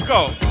 Easy. Let's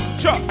go.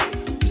 Chuck.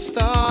 The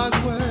stars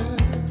were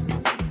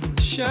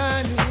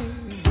shining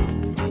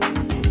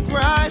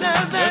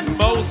brighter than And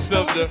most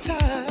of the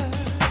time.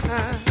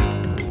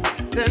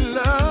 Then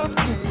love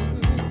came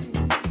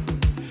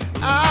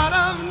out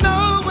of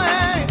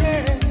nowhere.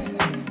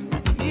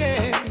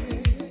 Yeah,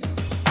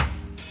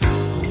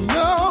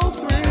 no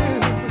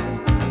thrill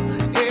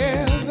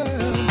ever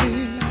be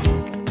like.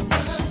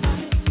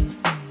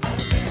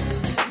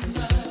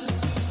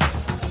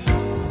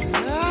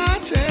 I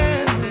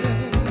tell you,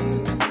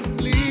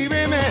 leave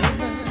him in.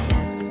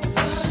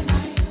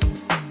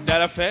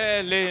 that I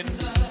fell in.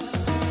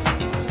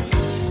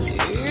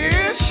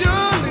 It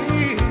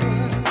surely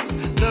was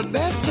the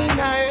best thing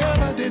I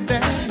ever did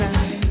that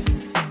night.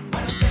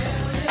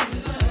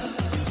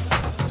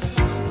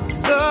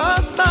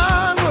 The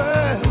stars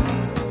were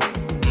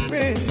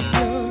really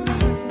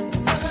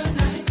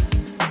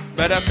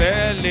But I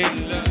fell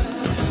in love.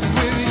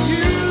 with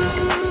you.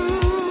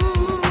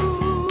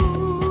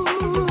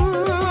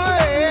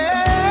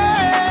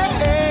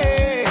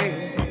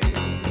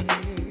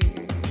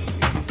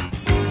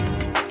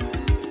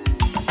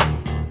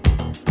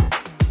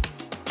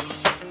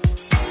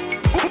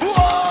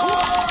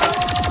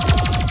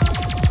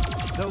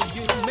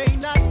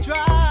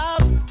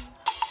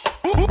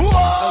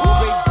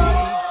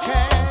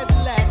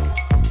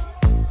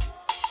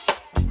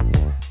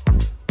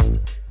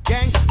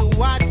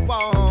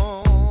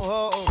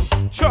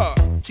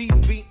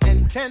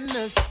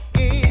 antennas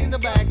in the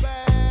back.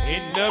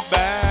 In the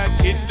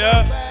back, in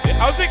the.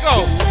 How's it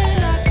go?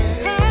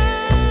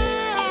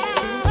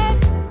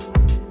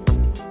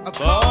 A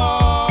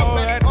car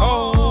at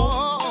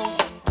home.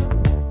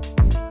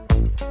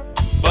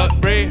 But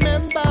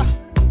Remember,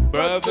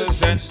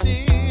 brothers and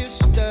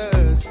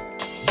sisters,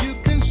 you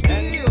can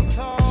still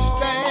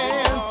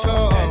stand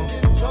tall.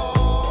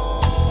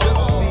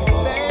 Just be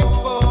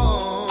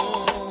thankful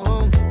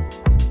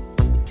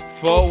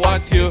for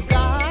what you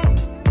got.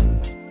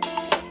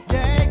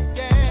 Yeah,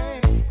 yeah.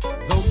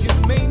 Though you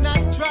may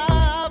not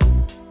drive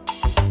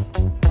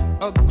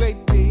a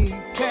great big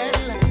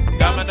Cadillac.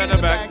 Diamonds in the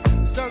back.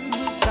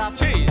 Sunroof top.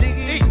 Cheese.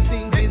 Digging the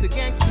scene with the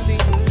gangster lean.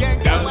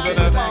 Gangster Diamonds in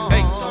the back.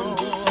 Hey.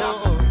 Sunroof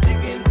top.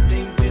 Digging the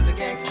scene with the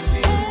gangster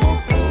lean.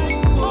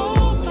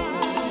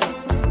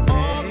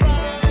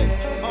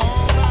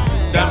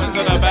 diamonds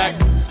in the back.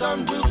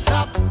 Sunroof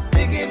top.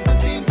 Digging the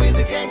scene with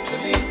the gangster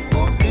lean.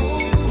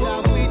 This is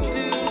how we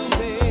do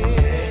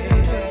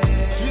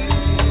it.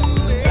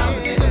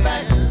 Diamonds in the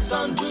back.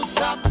 Sunroof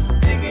top.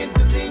 Digging the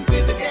scene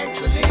with the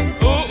gangster lean.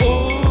 Ooh,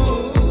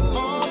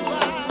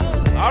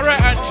 ooh. All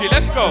right, Angie,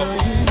 let's go. You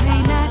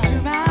may not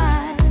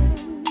drive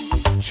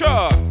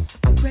Sure.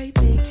 a great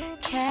big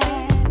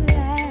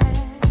Cadillac.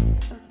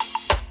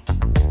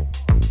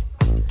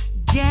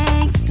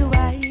 Gangsta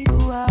white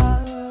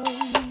wall,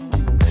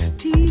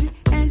 TV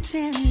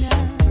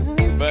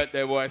antennas.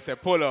 Birthday boy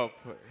said pull up.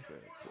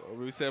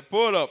 We said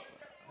pull up.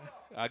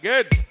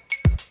 Again.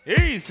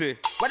 Easy.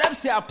 What I'm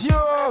saying,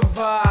 pure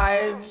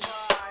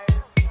vibes.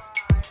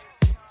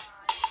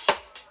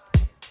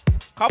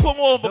 Couple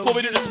more before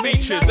we do the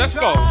speeches. Let's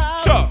go.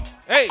 Sure.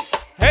 Hey,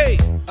 hey.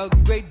 A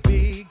great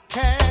big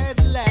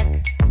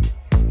Cadillac.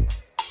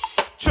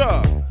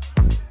 Sure.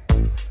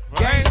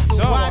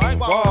 Gangsta white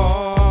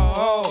walls.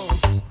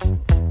 walls.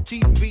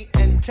 TV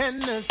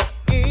antennas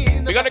in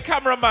We the got a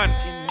cameraman.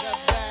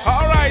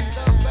 All right.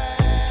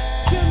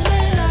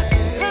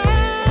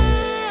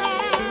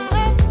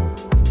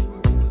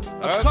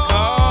 A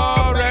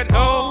car at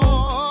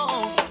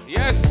home.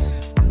 Yes.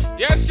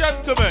 Yes,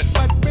 gentlemen.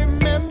 But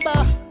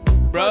remember,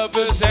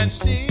 Brothers and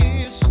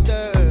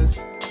sisters,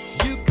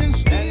 you can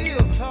still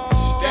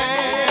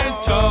stand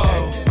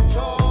tall.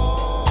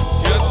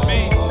 Just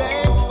me.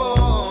 Thankful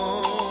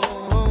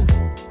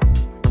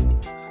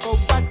for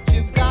what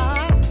you've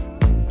got.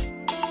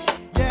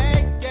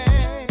 Yeah,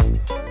 yeah.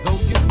 Though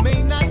you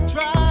may not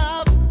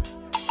drive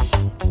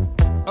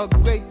a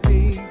great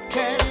big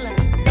Cadillac.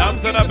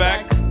 Thumbs in the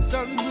back.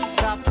 Sunroof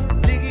top.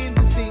 Digging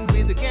the scene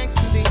with the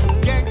gangster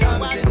lean. Gangster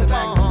white in the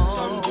back.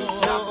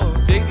 Sunroof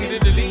top. Digging in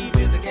the lead.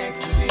 With the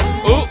gangster lean.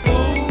 Ooh,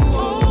 ooh.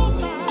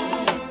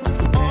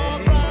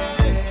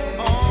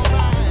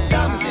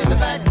 Diamonds in the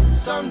back,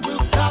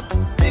 sunroof top,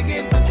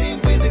 digging the scene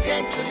with the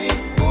gangster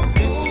lean.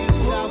 This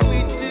is how we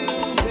do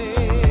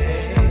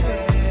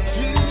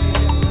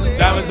it.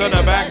 Diamonds on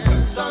the back.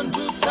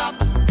 Sunroof top,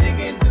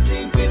 digging the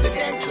scene with the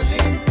gangster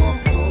lean.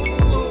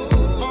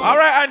 All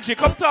right, Angie,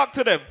 come talk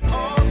to them.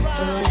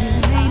 Though you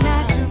may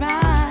not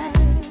drive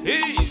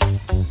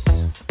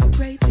Peace. a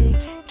great big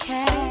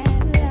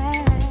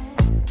Cadillac.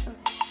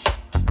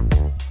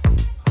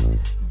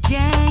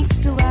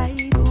 Gangsta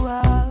white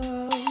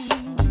wall,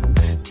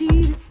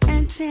 TV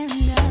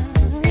antenna.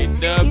 In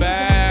the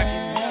back.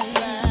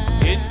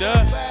 In the.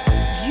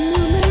 You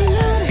may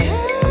not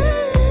have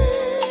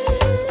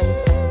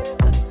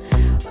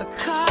a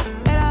car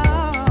at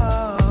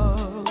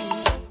all,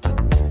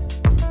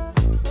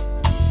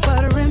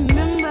 but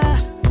remember,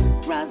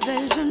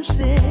 brothers and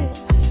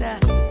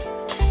sisters,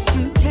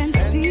 you can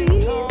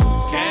still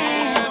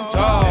Stand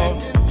tall.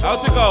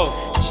 How's it go?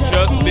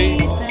 Just be me.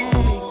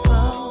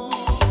 thankful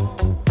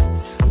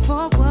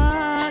for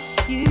what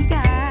you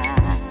got.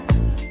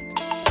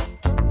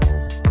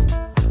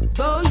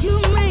 Though you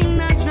may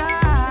not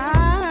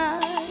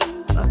drive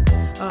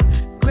a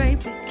great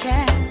big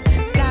cat,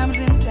 diamonds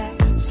in the back,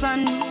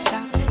 sun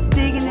top,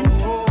 digging in the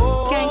sea,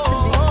 gangsta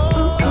lean.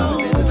 Ooh,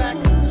 ooh.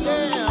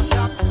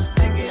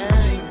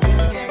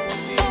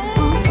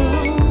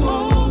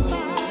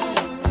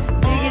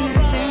 Digging in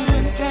the sea,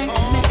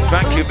 gangsta lean.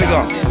 Thank you, big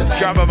up.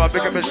 Drama, man,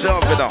 big up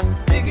yourself, big up.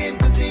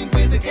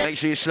 Make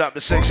sure you slap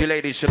the sexy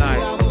ladies tonight.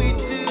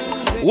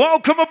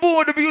 Welcome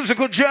aboard the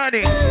musical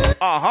journey.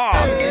 Aha.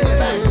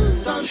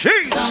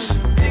 Jeez.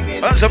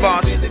 That's a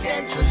boss.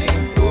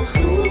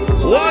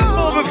 One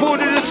more before we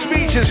do the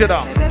speeches, you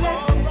know.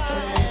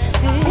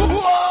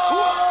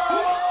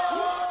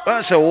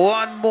 That's a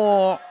one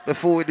more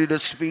before we do the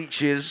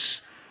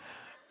speeches.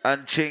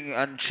 And ching,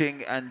 and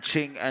ching, and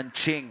ching, and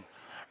ching.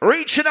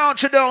 Reaching out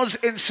to those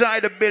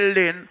inside the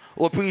building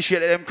who appreciate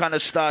them kind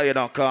of style, you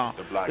know, car.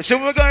 You see,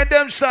 we're going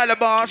them style,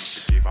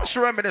 boss. Let's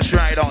reminisce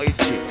right on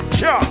Inchy.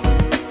 Sure.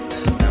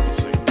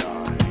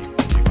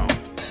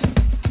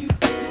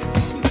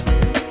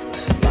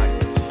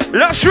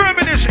 Let's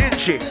reminisce,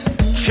 Inchy.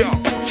 Sure,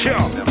 sure,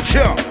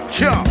 sure,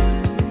 sure.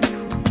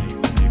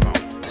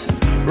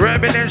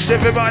 Reminisce,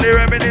 everybody,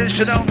 reminisce,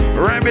 you know.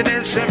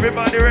 Reminisce,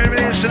 everybody,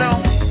 reminisce, you know.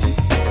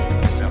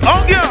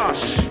 Oh,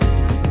 gosh.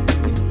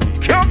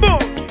 Come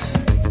on.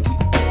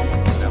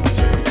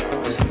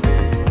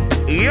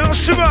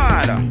 Yes,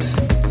 man.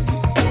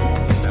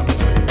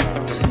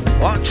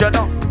 Watch it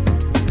now.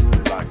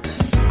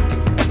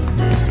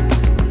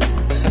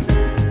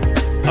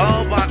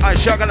 Oh my, I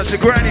sure got a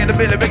granny in the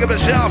building. Big up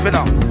yourself, you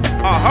know.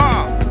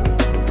 Aha.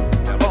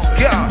 Oh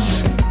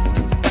gosh.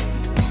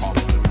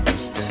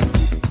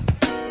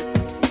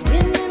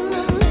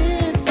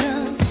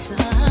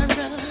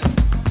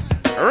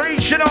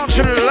 Reaching out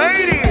to the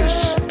ladies.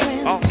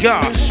 Oh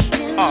gosh.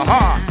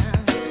 Aha.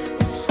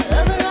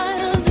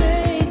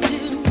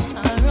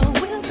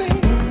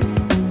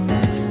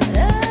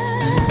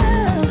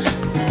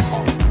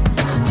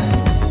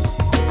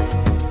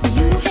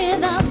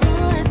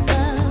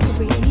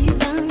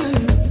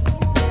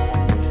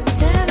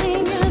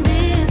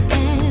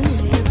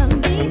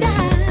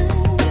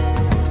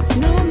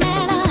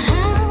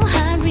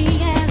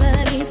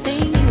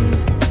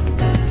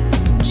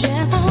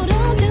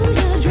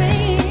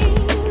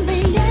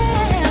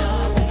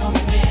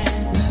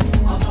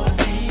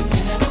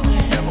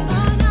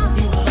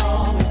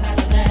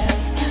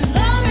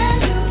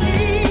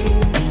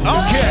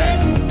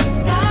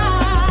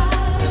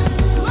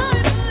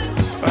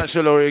 So,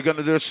 Laurie, you're going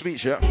to do a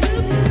speech, yeah?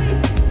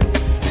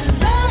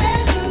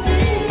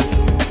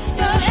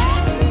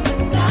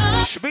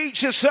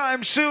 Speeches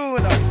time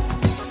soon.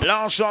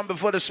 Last one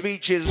before the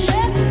speeches.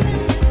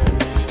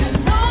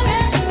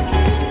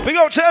 We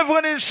go to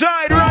everyone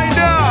inside right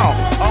now.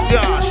 Oh,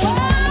 gosh.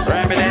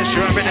 Reminisce,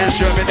 you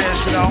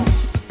know.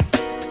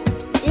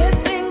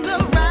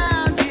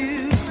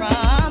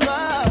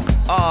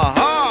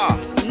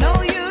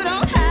 No, you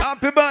don't have.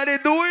 Happy birthday,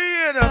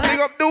 Dwayne. Big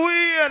up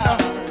Dwayne.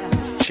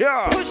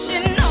 Sure.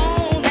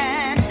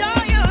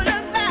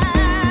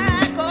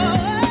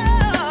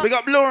 Big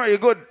up Laura, you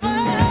good?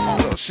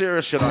 Oh,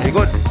 serious, you know, you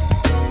good?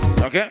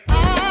 Okay?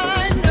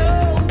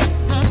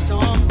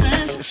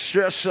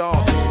 Stress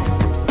out.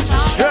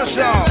 Stress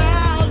out.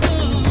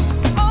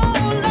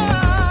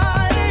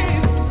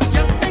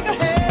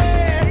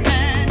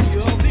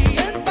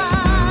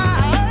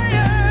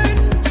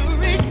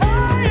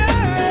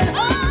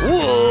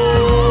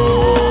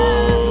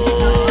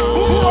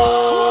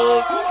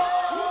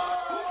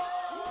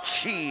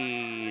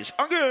 Jeez,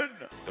 I'm good.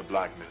 The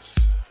blackness.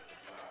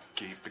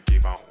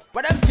 Keep on.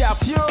 But I'm say a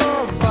pure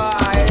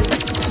vibe.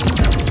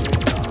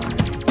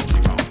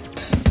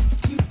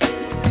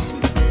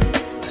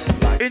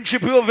 Inchy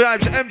pure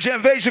vibes, MJ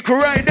Invasion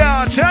right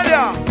now, tell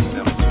ya.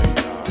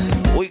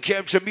 We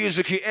came to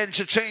musically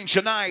entertain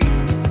tonight.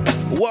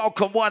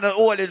 Welcome one and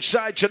all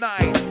inside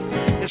tonight.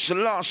 It's the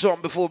last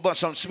song before we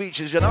bust some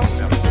speeches, you know.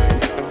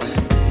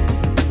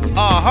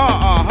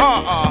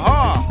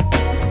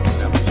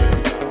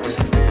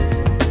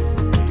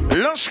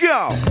 Let's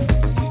go.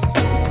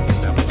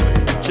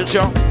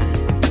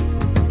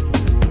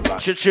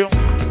 Chill.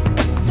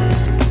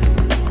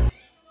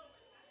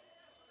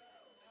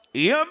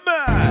 Yeah,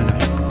 man.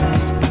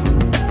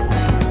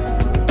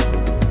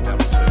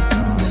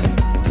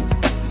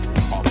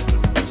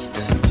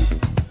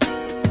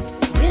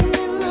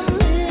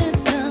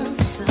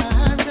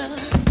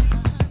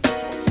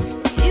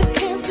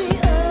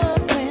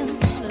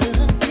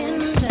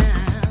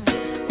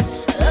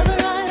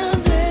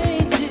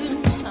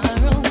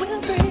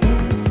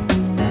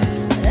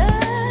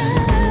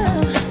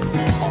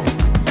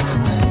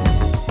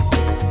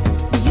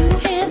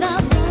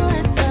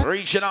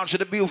 Reaching out to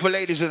the beautiful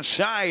ladies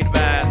inside,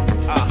 man.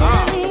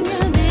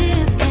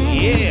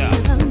 Yeah.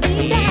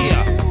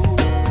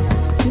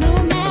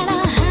 No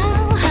matter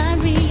how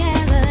hard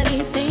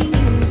reality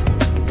seems,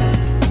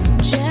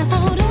 just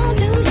hold on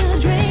to your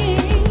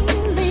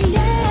dreams,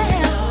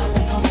 yeah.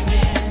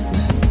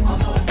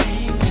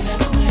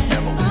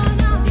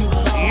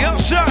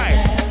 Yes, sir.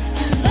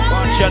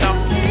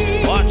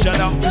 Watch it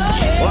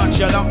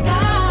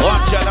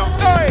now.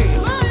 Hey.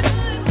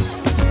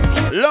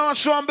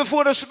 Last one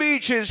before the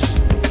speeches.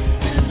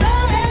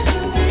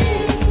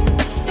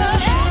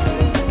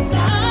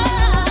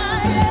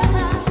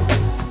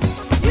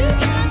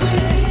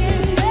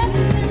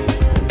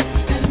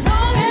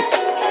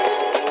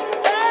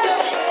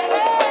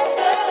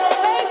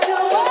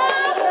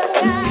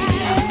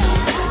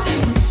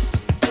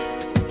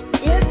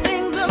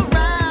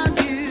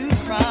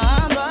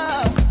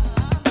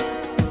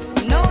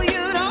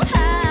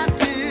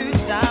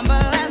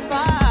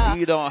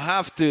 You don't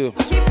have to.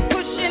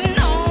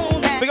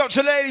 Big up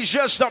to ladies,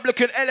 just stop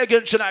looking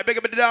elegant tonight. Big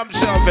up the damn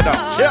self, you know.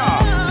 Yeah.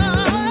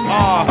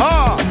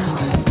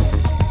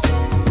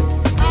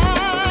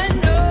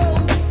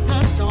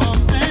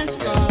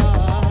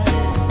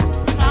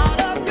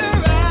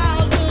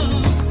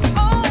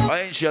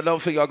 I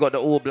don't think I got the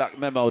all black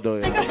memo, though.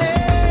 You know?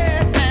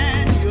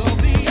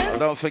 I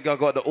don't think I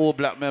got the all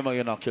black memo,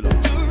 you know, killer.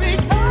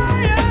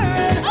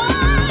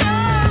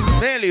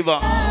 Nearly,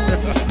 but.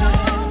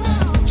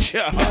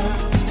 Yeah.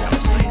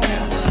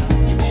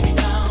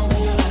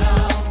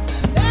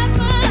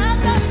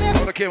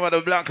 I came out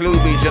of black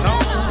Lubies, you know?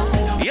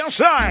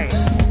 Yes, I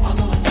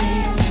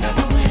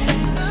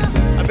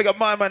pick up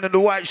my man in the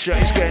white shirt,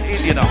 he's getting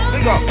in, you know.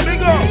 Big up,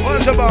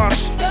 where's the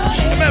boss?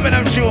 Remember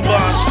them tune,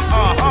 boss?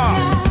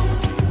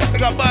 Big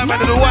Big up my man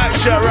in the white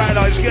shirt right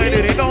now. He's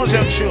getting it. He knows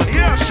them tune.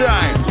 Yes,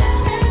 right.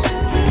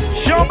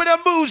 Show me them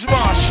booze,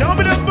 boss. Show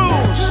me them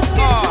booze.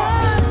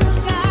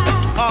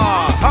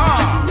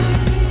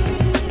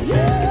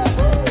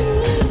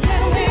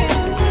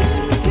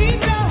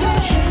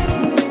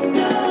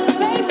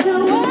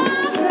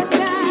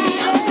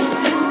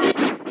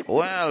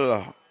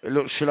 Well, it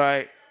looks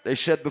like they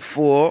said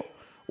before,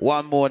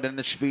 one more than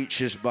the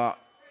speeches, but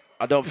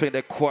I don't think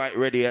they're quite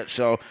ready yet.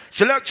 So,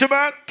 Selector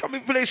Man, come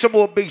and play some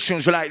more big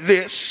tunes like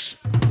this.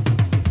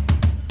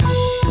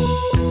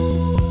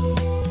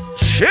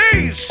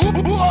 Jeez!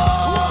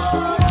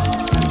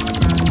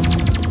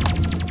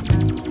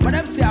 But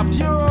them say I'm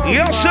pure.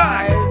 Yes,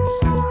 sir.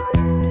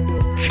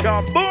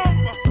 Kaboom!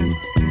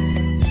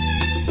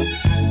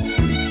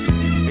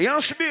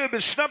 Yes,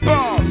 baby, step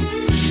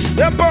on.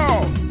 Step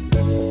on.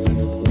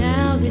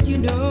 Now that you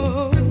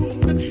know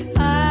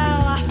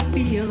how I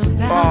feel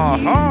about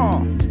you.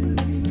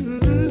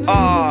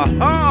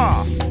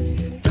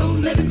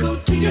 Don't let it go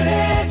to your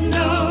head,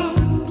 no.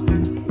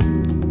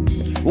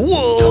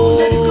 Whoa. Don't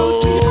let it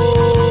go to your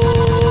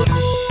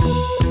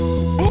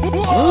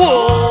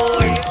Whoa.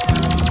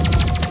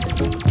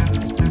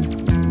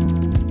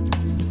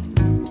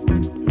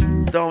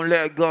 Don't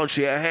let it go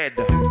to your head.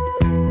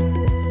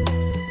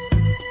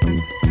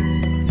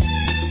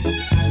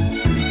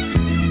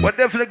 We're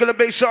definitely gonna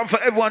be something for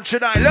everyone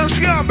tonight. Let's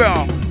go, bro.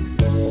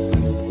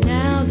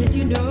 Now that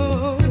you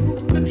know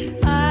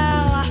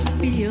how I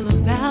feel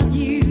about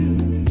you.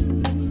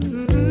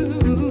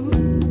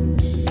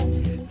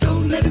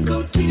 Don't let it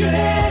go to your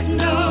head,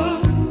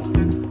 no.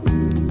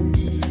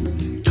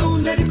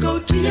 Don't let it go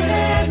to your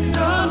head,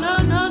 no, no,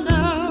 no,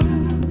 no.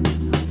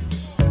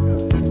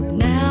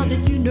 Now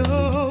that you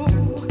know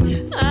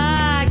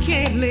I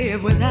can't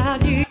live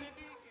without you.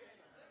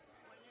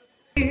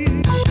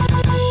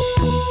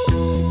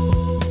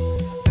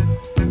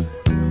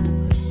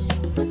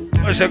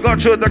 I said, go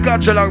through the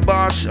catalog,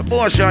 boss.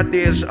 Abortion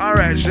days. All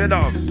right, sit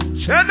down.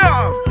 Sit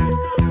down.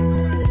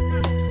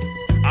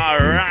 All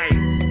right.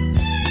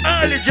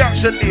 Early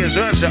Jackson days.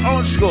 I said,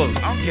 old school.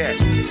 Okay.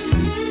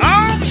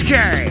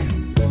 Okay.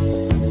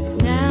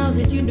 Now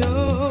that you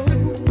know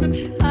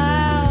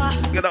how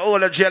I Get the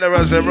older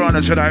generals that run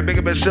it tonight. Big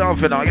up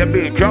myself, you know. Get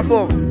big. Come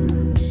on.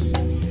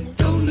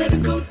 don't let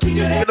it go to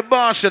your head. Get the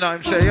boss, you know.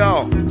 I'm saying,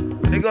 yo.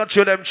 They go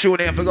through them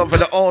tuning if we go for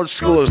the old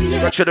school.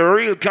 Go through the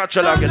real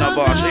catalog, you know,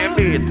 boss. You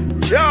mean?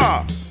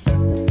 Yeah.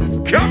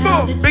 Come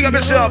on. Big up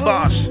yourself,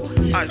 boss.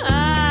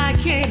 I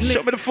can't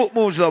Show me the foot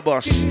moves, though,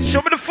 boss.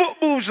 Show me the foot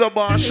moves, though,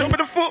 boss. Show me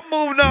the foot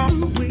move now.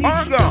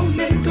 On go. Don't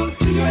let it go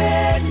to your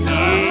head,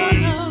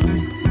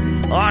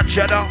 no. On,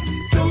 cheddar.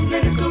 Don't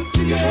let it go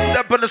to your head.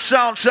 Step on the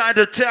south side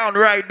of town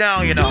right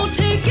now, you know. Don't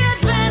take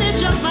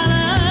advantage of my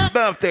love.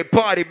 Birthday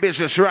party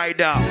business right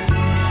now.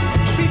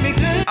 Treat me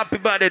good. Happy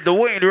birthday,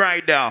 Dwayne,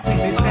 right now.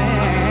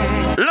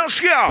 Let's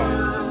go.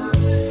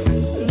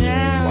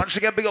 Now Once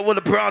again, big up all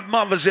the proud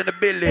mothers in the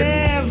building.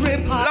 every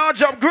part.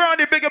 Large up,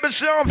 Granny, big up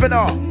yourself, you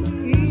know.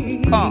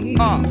 Don't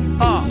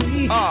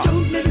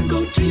let it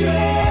go to your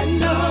head,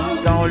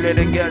 no. Don't let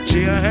it get to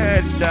your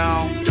head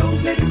down.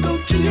 Don't let it go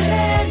to your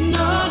head,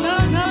 no, no,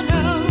 no,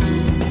 no.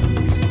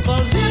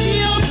 'Cause if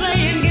you're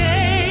playing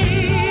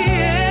games,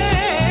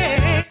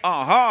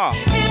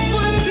 it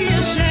would be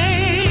a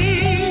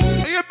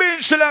shame. You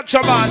being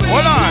selector, man.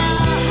 Hold on.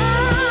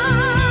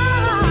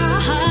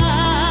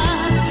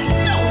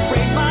 Don't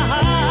break my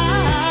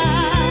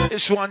heart.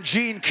 This one,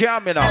 Gene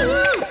Cam, you know.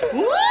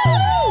 Woo!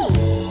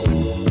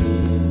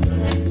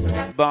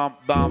 Bum,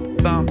 bum,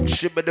 bum,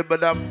 shibbity bum,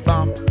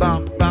 bum,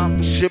 bum, bum,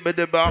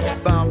 shibbity bum,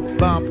 bum,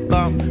 bum,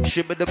 bum,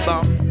 shibbity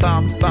bum,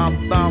 bum,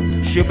 bum, bum,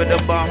 shibbity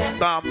bum,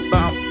 bum,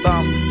 bum,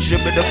 bum,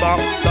 shibbity bum,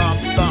 bum,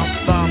 bum,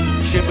 bum,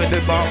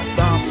 shibbity bum,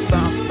 bum,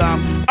 bum,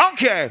 bum.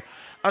 Okay.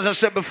 As I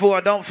said before,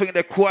 I don't think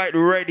they're quite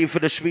ready for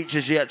the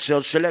speeches yet,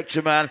 so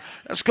Selector Man,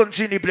 let's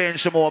continue playing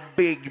some more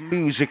big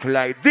music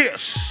like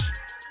this.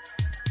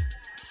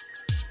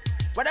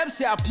 But them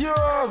say are pure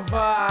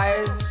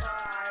vibes.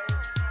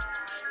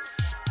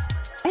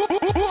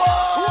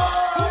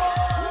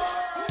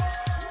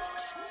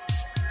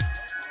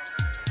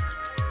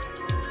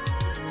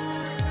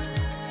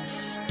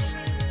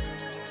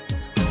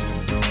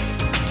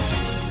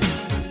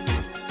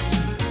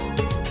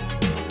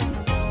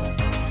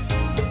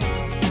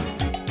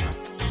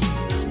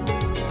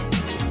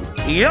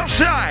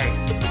 Yes, I.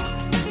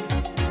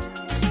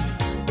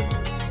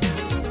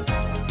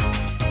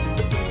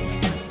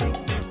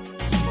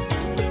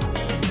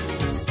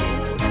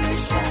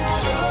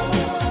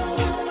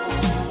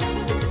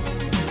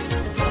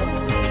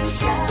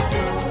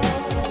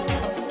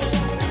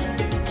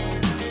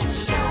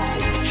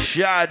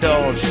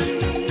 Shadows.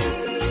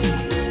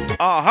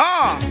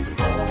 Aha.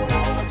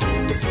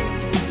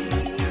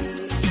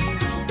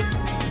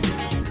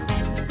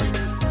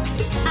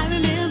 I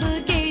remember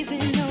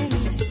gazing on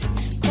this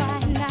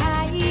quiet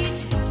night.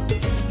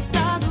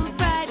 Stars were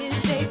bright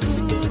as they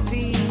could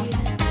be.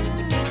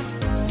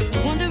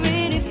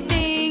 Wondering if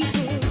things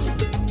would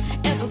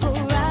ever go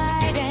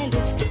right, and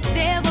if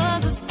there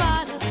was a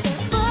spot up there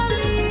for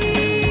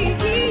me.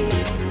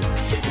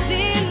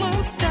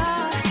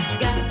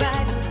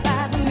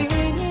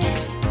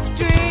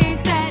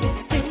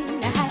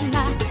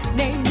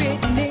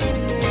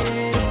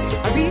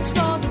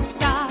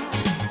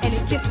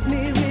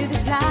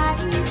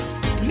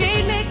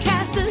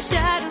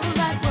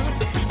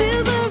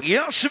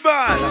 Yes,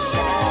 man.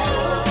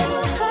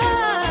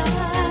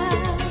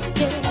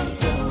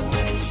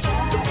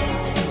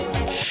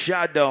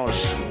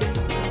 Shadows.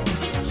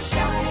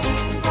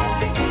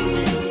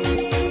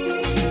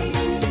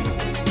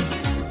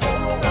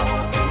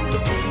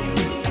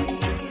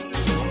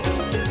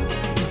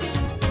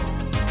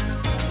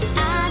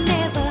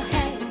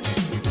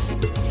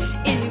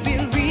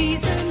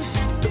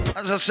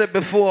 As I said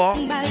before,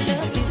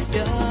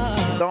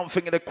 don't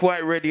think they're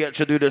quite ready yet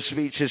to do the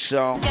speeches,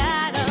 so.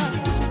 Got a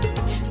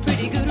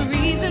pretty good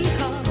reason,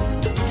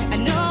 'cause I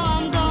know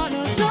I'm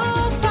gonna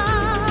go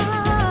far.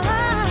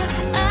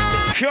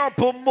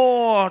 Couple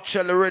more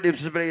till they're ready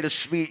to play the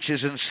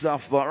speeches and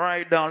stuff, but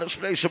right now, let's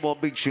play some more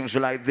big tunes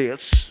like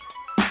this.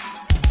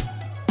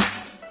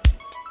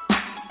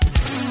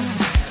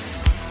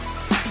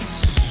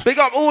 Big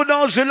up all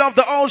those who love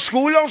the old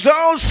school, loves the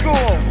old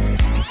school.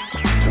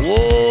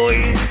 Whoa.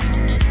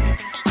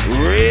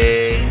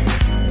 Ring,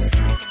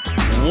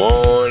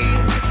 boy.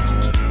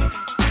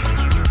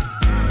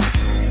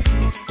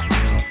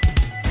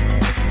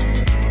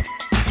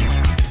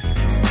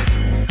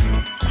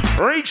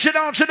 Reach it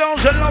out to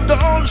those that love the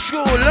old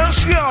school.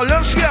 Let's go,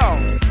 let's go.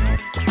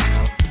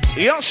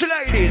 Yes,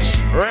 ladies.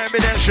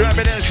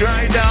 Remedies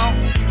right now.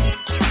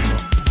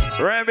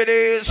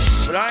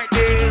 Remedies like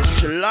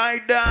this,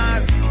 like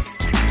that.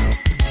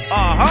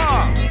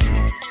 Uh-huh.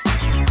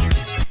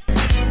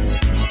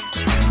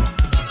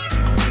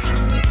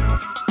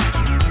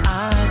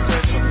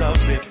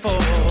 Love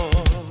before,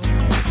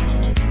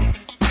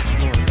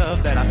 for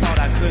love that I thought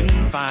I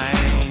couldn't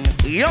find.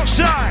 Yes,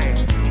 I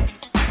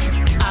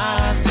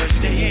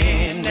searched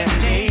day in and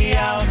day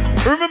out.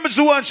 Remember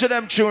to watch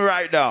them tune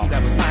right now.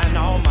 That was mine,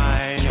 all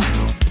mine.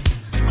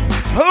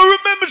 Who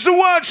remembers to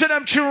watch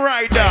them tune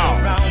right now?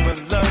 Around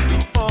with love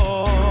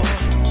before,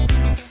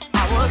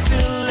 I was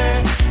silly,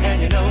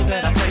 and you know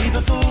that I played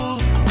the fool.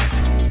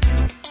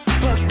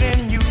 But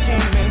then you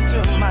came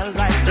into my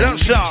life, and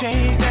you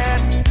changed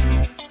that.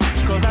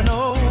 Cause I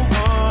know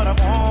what I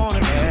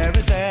want and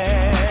every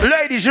say.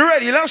 Ladies, you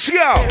ready? Let's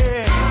go.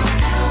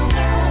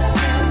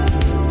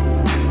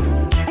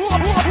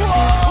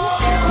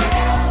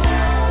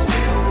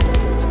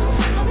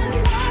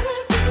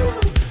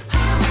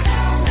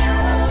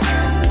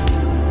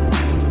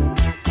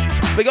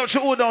 Big up to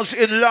all those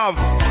in love.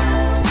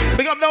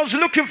 Big up those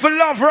looking for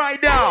love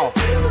right now.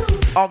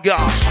 Oh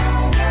gosh.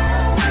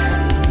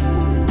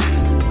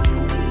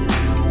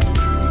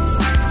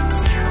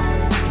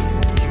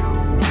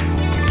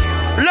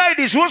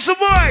 Ladies, what's the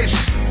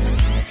voice?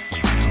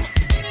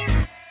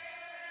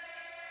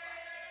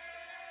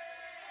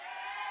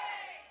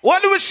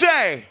 What do we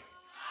say?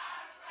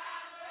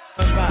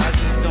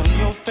 Rises on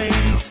your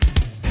face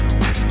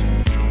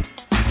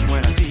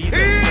when I see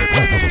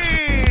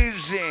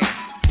easy.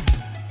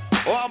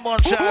 One more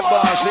time,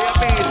 boss. Hear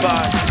me,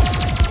 boss.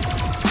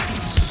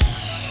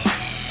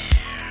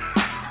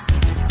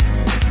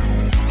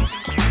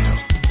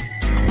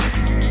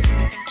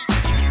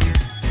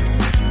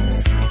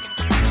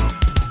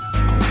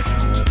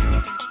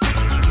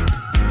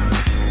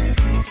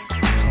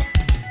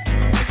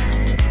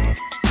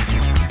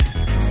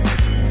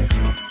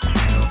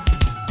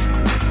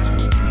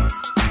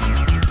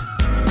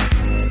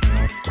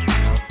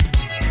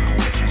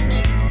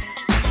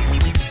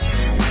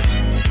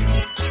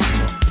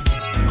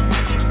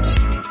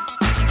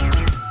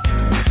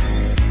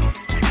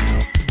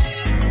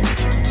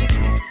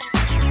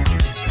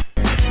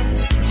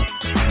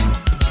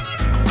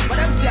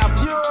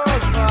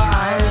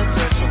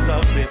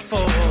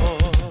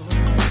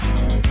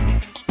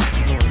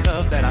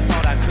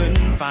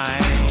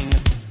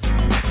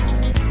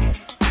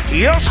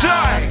 Yes, sir.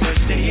 I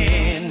searched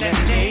day in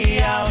and day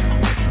out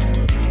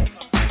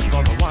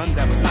for the one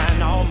that was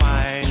mine, all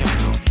mine.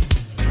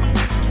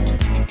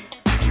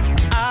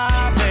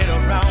 I played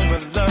around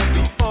with love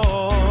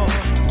before.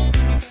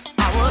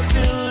 I was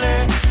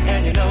silly,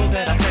 and you know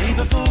that I played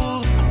the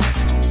fool.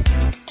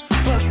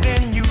 But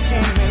then you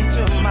came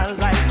into my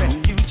life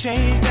and you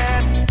changed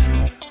that.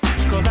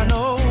 Cause I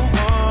know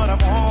what I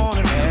want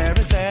and where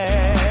it's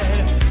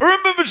at.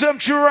 Remember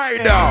something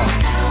right now.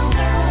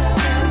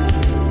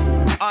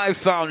 I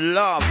found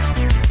love.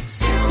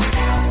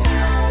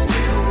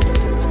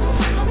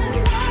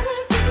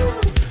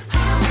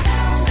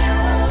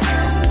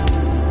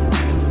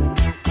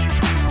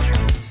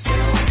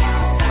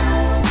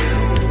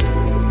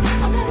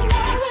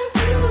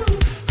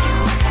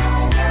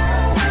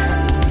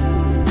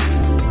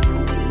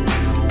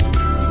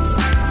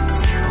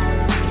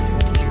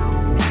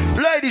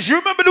 Ladies, you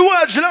remember the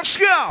words? Let's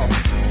go.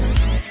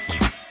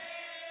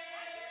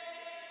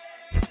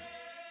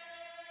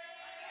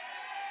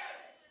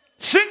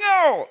 Sing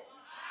out.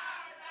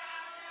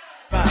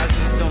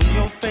 Rises on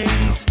your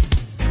face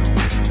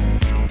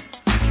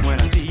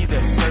when I see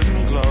that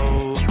certain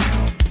glow.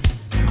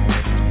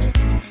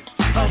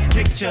 A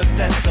picture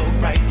that's so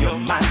bright, you're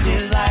my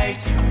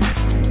delight,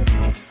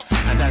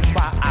 and that's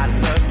why I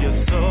love you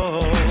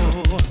so.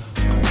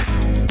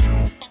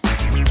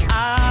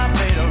 I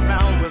played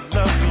around with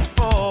love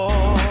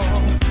before.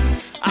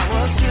 I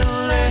was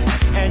silly,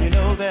 and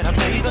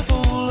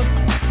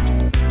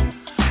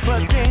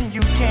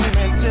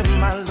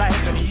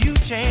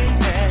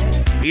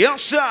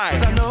Yes, side.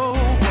 'Cause I know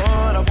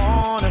what I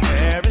want and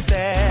where it's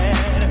at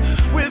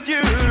with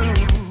you.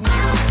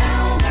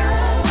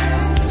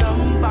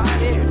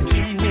 Somebody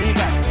treat me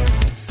right.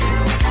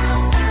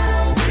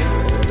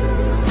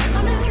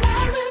 I'm in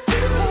love with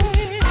you.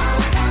 I'm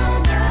in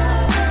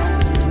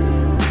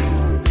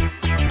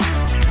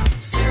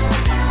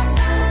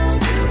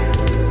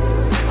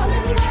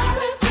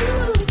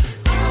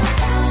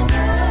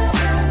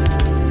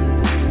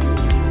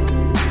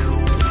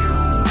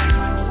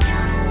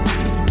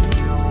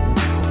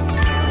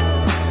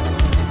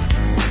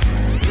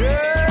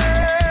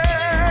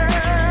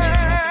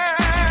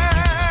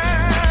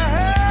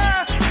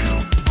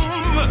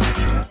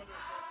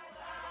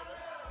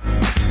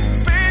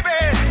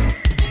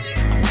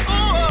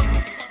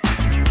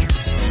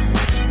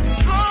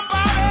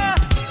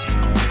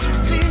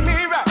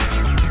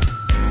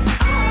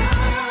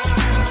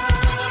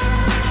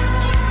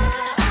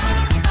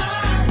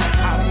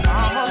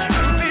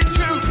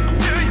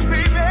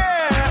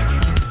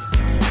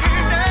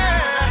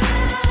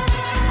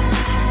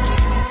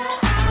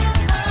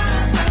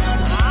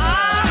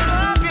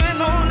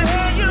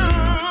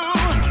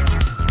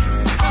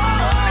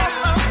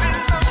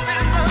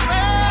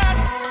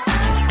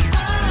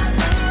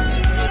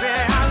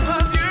love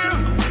with you.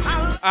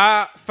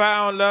 I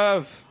found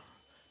love,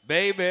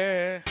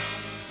 baby.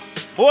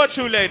 More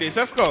true ladies,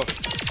 let's go.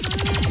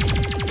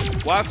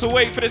 Whilst we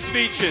wait for the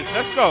speeches,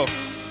 let's go.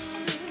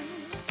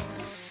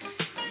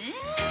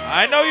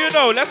 I know you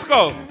know, let's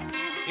go.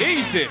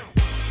 Easy.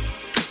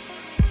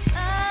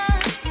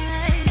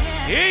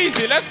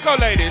 Easy, let's go,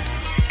 ladies.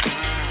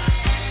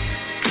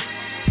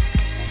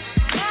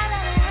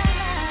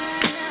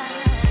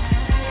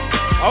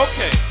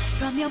 Okay.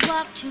 From your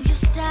walk to your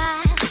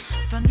style,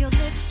 from your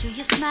lips to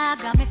your smile,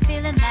 got me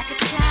feeling like a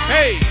child.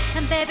 Hey.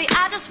 And baby,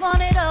 I just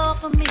want it all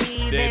for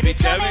me. Baby,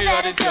 tell me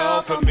that it's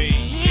all for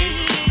me.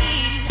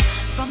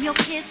 From your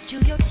kiss to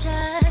your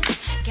touch,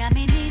 got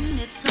me needing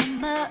it so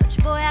much.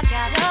 Boy, I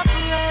got a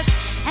rush,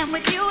 and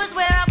with you is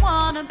where I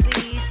wanna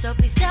be. So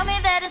please tell me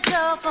that it's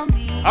all for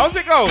me. How's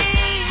it go?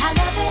 I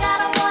love it, I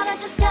don't want it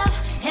to stop.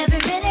 Every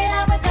minute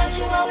I'm without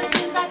you always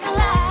seems like a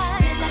lie.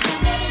 It's like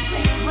I'm in a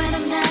dream when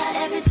I'm not.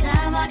 Every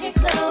time I get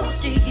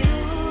close to you,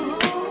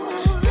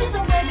 please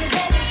don't wake me,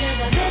 baby, 'cause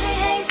I really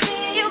hate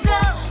seeing you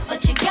go. But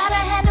you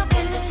gotta handle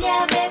business,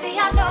 yeah, baby,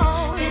 I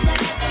know. It's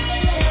like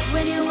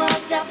when you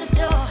walked out the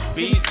door.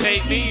 Please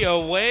take me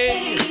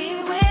away. Be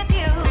with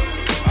you.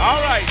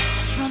 All right.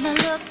 From the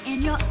look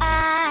in your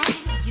eye,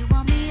 you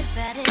want me as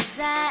bad as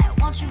I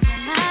want you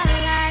in my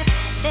life.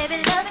 Baby,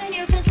 loving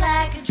you feels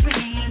like a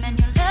dream, and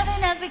your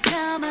loving has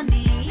become a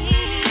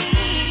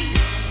need.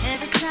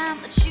 Every time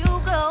that you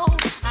go,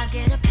 I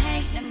get a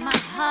pain in my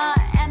heart,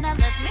 and that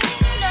lets me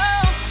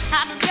know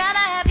I just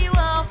gotta have you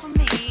all for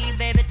me,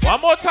 baby.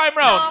 One more time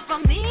round. All for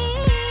me.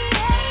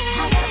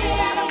 I love it,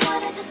 I don't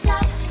want it to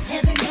stop.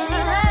 Every minute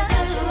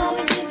without you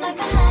always seems like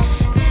a lie.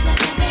 Feels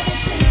like I'm in a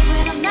dream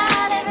when I'm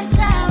not. Every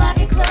time I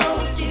get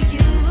close to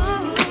you,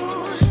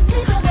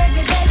 please don't wake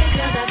me, baby,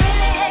 'cause I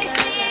really hate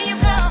seeing you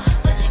go.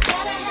 But you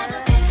gotta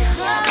handle business,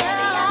 yeah,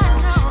 baby, I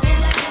know.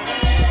 Feels like I'm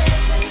in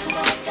when you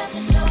walked out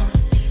the door.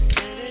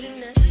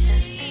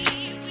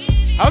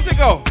 How's it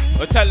go?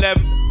 Well, tell them,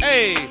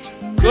 hey,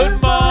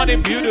 good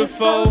morning,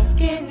 beautiful.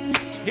 Skin.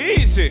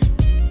 Easy.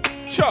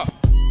 Sure.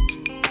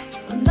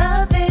 I'm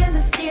loving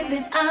the skin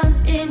that I'm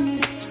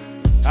in.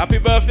 Happy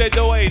birthday,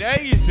 Dwayne.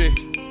 Easy.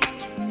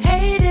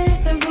 Hate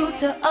is the root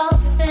to all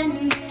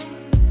sin.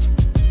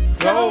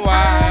 So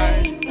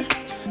I'm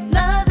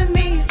loving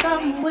me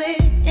from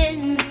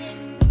within.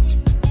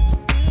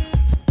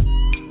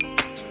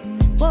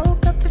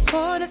 Woke up this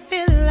morning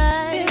feeling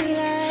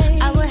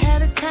like I would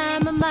have the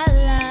time of my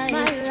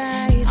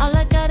life. All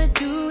I gotta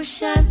do is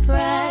shine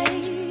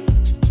bright.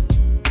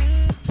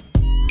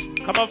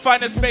 Come on,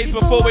 find a space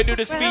before we do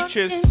the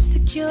speeches.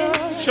 Insecure.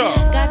 Sure.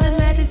 Got the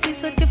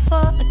majesties looking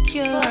for a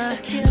cure.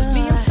 With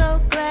me, I'm so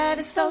glad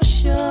and so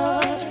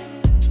sure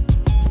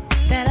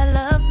that I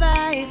love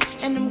life,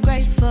 and I'm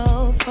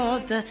grateful for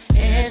the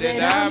air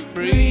that I'm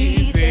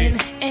breathing.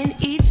 And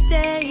each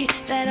day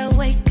that I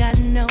wake, I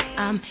know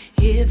I'm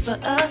here for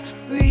a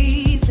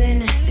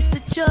reason. It's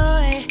the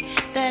joy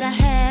that I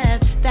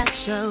have that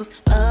shows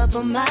up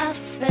on my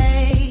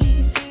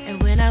face.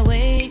 And when I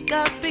wake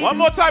up, One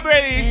more time,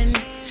 ladies.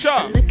 Sure.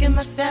 I look at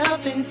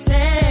myself and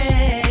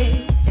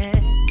say,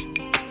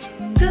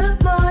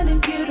 good morning,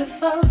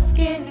 beautiful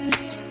skin.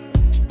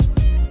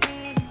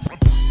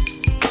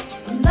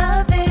 I'm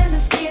loving the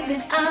skin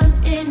that I'm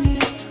in.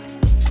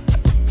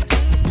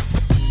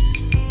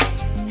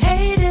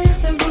 Hate is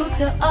the root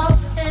to all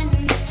sin.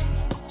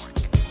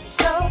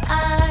 So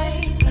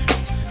I'm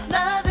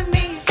loving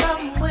me from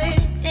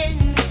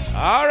within.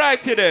 All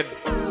righty then.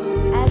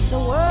 As the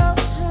world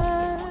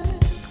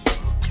turns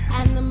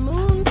and the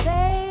moon fades,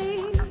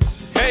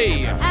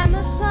 Hey. and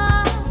the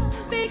sun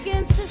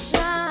begins to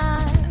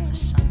shine,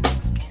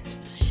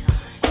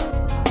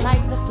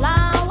 like the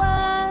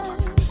flowers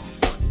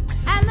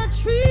and the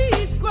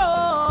trees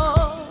grow.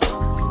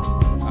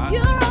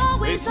 You're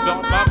always It's on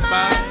on my my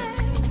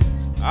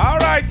mind. All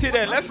righty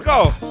then. Let's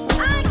go.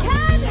 I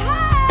can't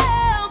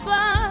help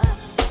but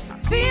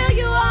feel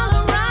you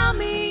all around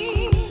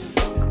me,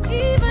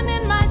 even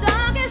in my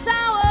darkest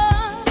hour.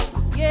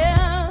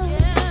 Yeah.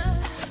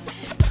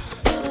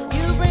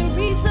 You bring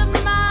peace of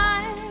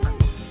mind.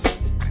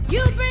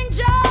 You bring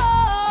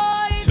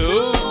joy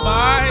to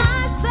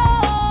my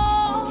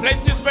soul.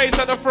 Plenty space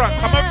at the front.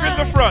 Come and fill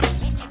the front.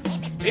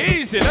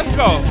 Easy. Let's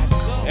go.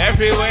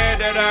 Everywhere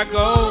that I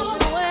go,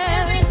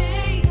 Every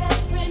day,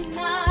 every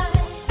night,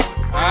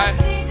 I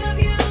think of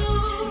you.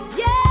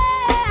 Yeah,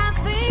 I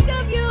think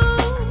of you.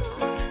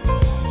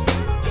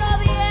 You're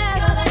the air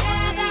that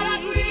I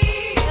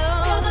breathe.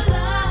 You're the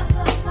love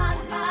of my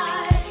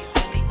life.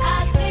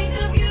 I think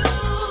of you.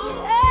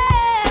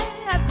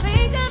 Yeah, I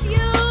think of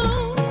you.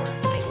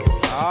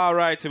 All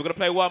right, so we're going to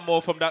play one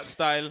more from that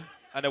style,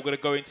 and then we're going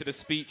to go into the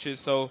speeches.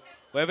 So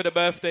wherever the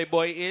birthday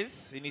boy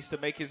is, he needs to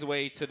make his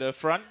way to the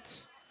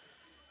front,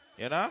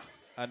 you know,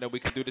 and then we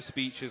can do the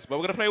speeches. But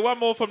we're going to play one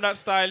more from that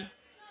style,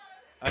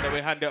 and then we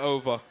hand it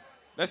over.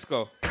 Let's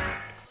go.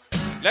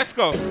 Let's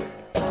go.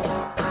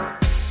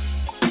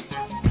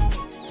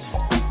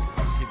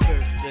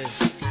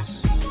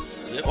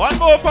 One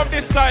more from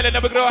this style, and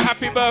then we're going to do a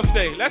happy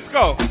birthday. Let's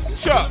go.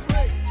 Sure.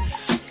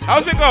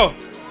 How's it go?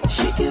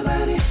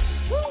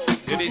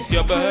 It is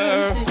your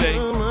birthday.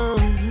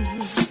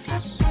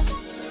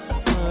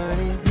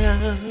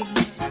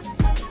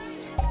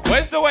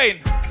 Where's Dwayne?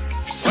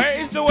 Where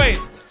is Dwayne?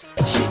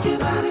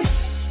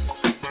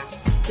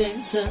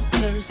 There's a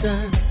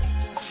person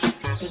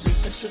with a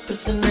special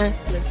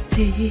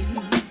personality.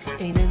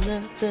 Ain't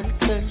another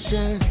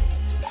version.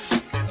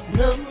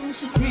 No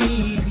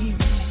supreme.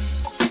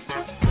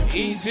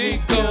 Easy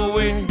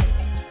going.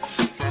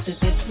 Sit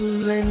there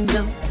cool and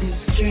don't do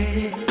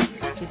stress.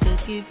 With the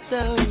gift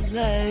of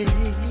life,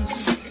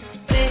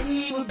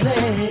 they were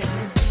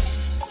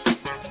blessed.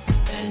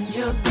 And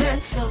you're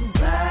that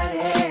somebody.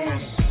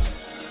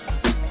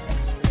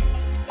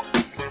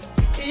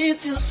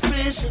 It's your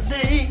special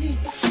day.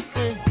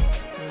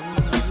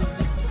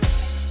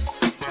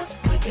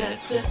 We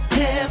got to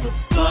have a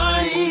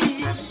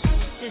party.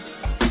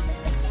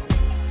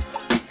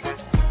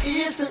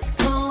 It's the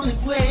only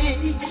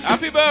way.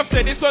 Happy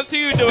birthday. This one's to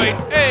you, Dwayne.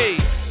 Hey.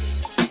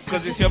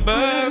 Because it's your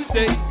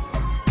birthday.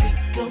 We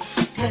go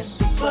have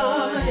the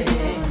party.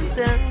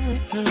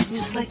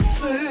 Just like the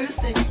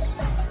first day.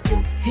 Go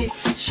hit,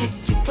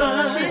 shake your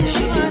body.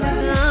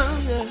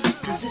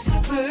 Cause it's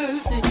your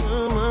birthday. We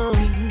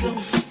go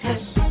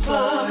have the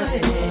party.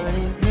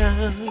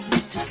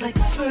 Just like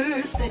the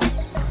first day.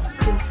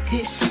 Go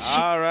hit, shake.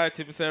 All right,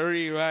 if it's a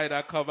rewrite,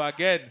 I come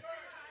again.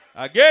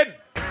 Again.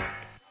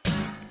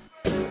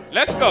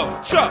 Let's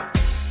go. Sure.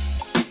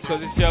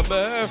 Because it's your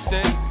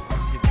birthday.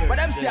 But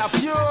them say a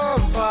pure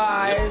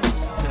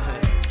vibes.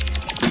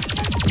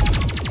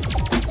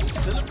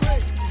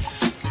 Celebrate.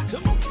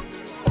 Come on.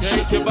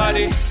 Shake your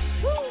body.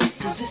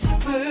 Cause it's your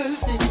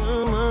birthday.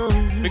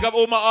 Big up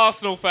all my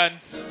Arsenal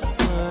fans.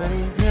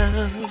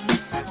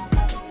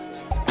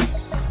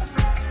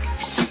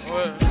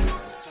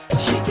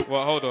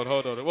 What? Hold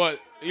on. What?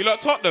 You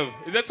lot Tottenham?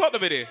 Is there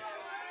Tottenham in here?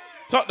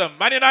 Tottenham.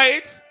 Man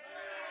United?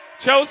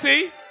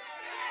 Chelsea?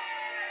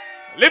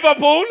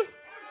 Liverpool?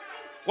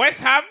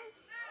 West Ham?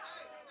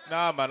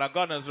 Nah, man, I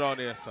got us round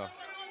here, sir.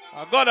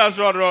 I got us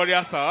round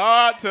here, sir.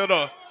 All right, so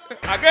no.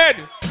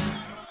 Again.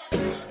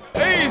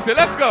 Easy,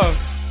 let's go.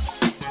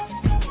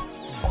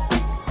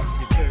 It's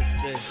your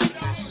birthday.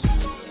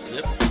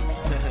 Yep.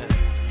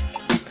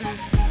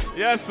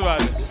 Yes,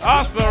 man.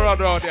 Arsenal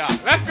round here.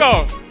 Let's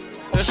go.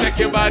 Just shake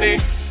your body.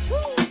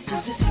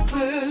 Cause it's your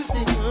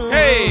birthday.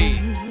 Hey.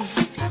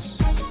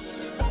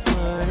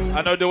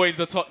 I know Dwayne's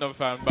a Tottenham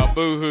fan, but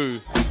boo-hoo.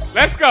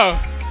 Let's go.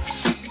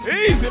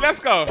 Easy, let's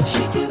go.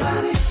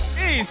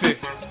 Easy.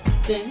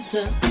 There's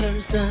a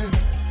person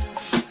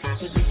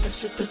with a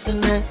special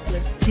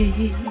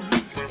personality.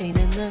 Ain't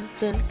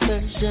another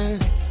version.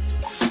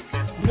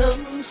 No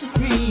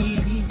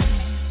supreme.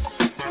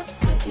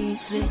 But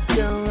easy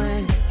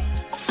going.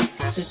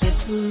 Sit there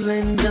cool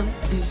and don't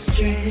do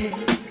stress.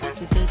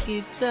 With the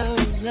gift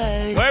of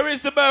life. Where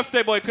is the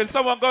birthday boy? Can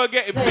someone go and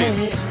get him,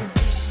 please?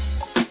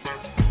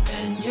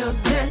 And you're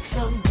that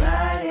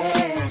somebody.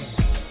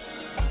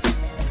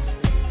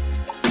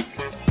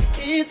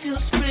 It's your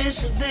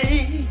special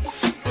day.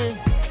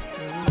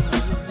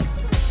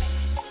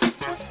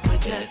 We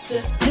got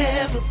to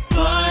have a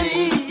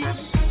party.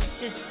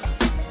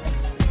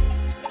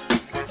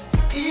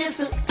 It's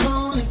the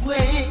only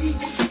way.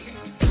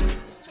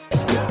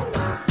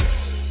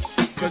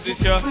 Cause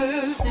it's your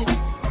birthday.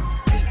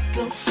 We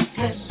go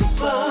have the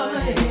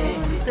party.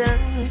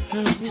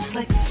 Just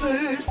like the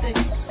first day.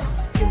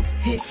 Go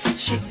hit,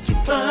 shake your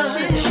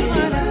body.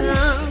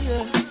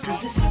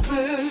 Cause it's your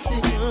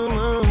birthday.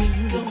 We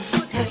go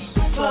have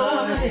the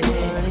party.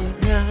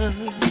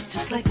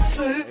 Just like the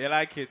first. You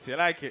like it, you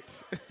like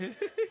it.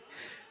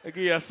 I'll give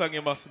you a song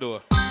you must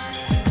know.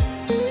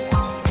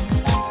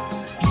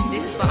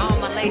 This is for all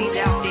my ladies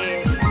out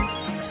there.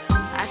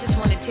 I just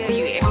want to tell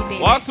you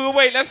everything. Whilst we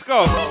wait, let's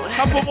go.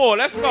 Couple more,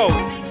 let's go.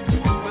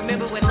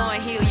 Remember when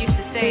Lauryn Hill used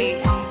to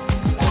say,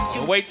 what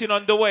waiting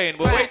on Dwayne.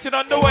 We're waiting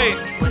on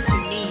Dwayne. What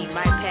you need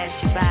might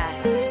pass you by.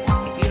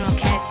 If you don't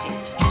catch it,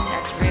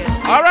 that's real.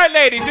 All right,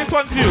 ladies, this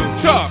one's you.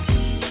 Chuck.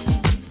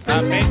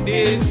 I made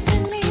this.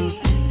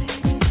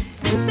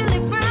 This Billy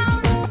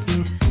Brown.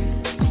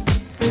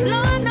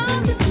 Lord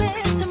knows this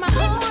led to my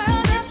whole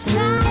world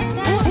upside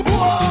down.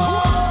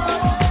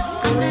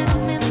 I met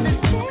him in the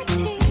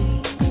city,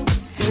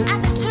 at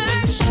the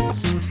church.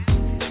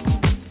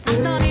 I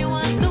thought he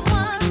was the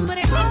one, but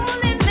it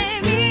only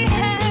made me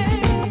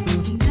hurt.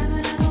 He never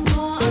had a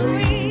more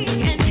ring,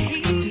 and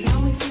he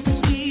always said the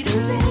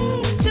sweetest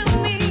things to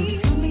me.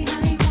 Told me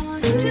how he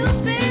wanted to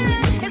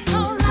spend his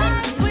whole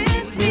life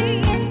with me.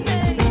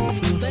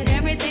 But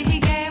everything he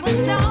gave was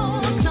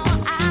stolen, so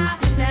I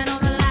put that on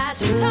the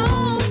lies you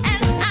told,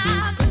 and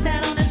I put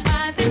that on his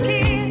wife and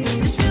kid.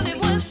 This really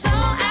was so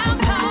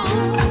alcohol.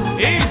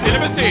 Easy,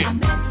 let me see.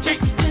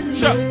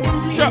 Chuck,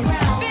 Chuck,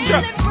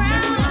 Chuck.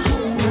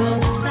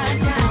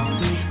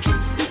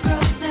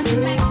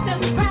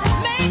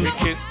 You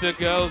kiss the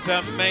girls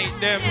and make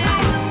them.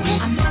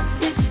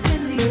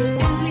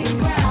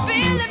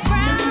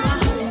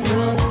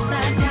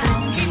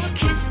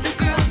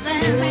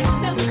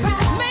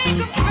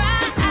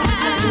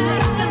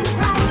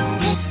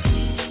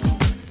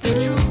 The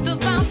truth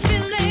about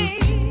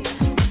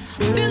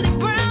Billy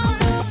Brown,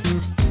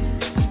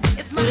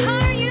 is my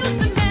heart used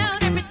to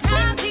melt every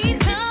time he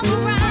come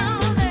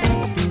around.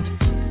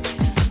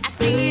 At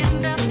the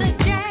end of the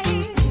day,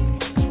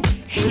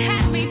 he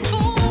had me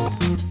fooled.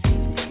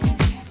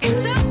 It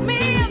took me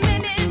a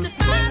minute to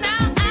find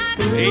out I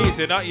could.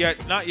 Easy, not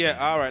yet, not yet.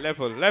 All right,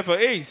 level,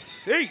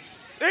 ease.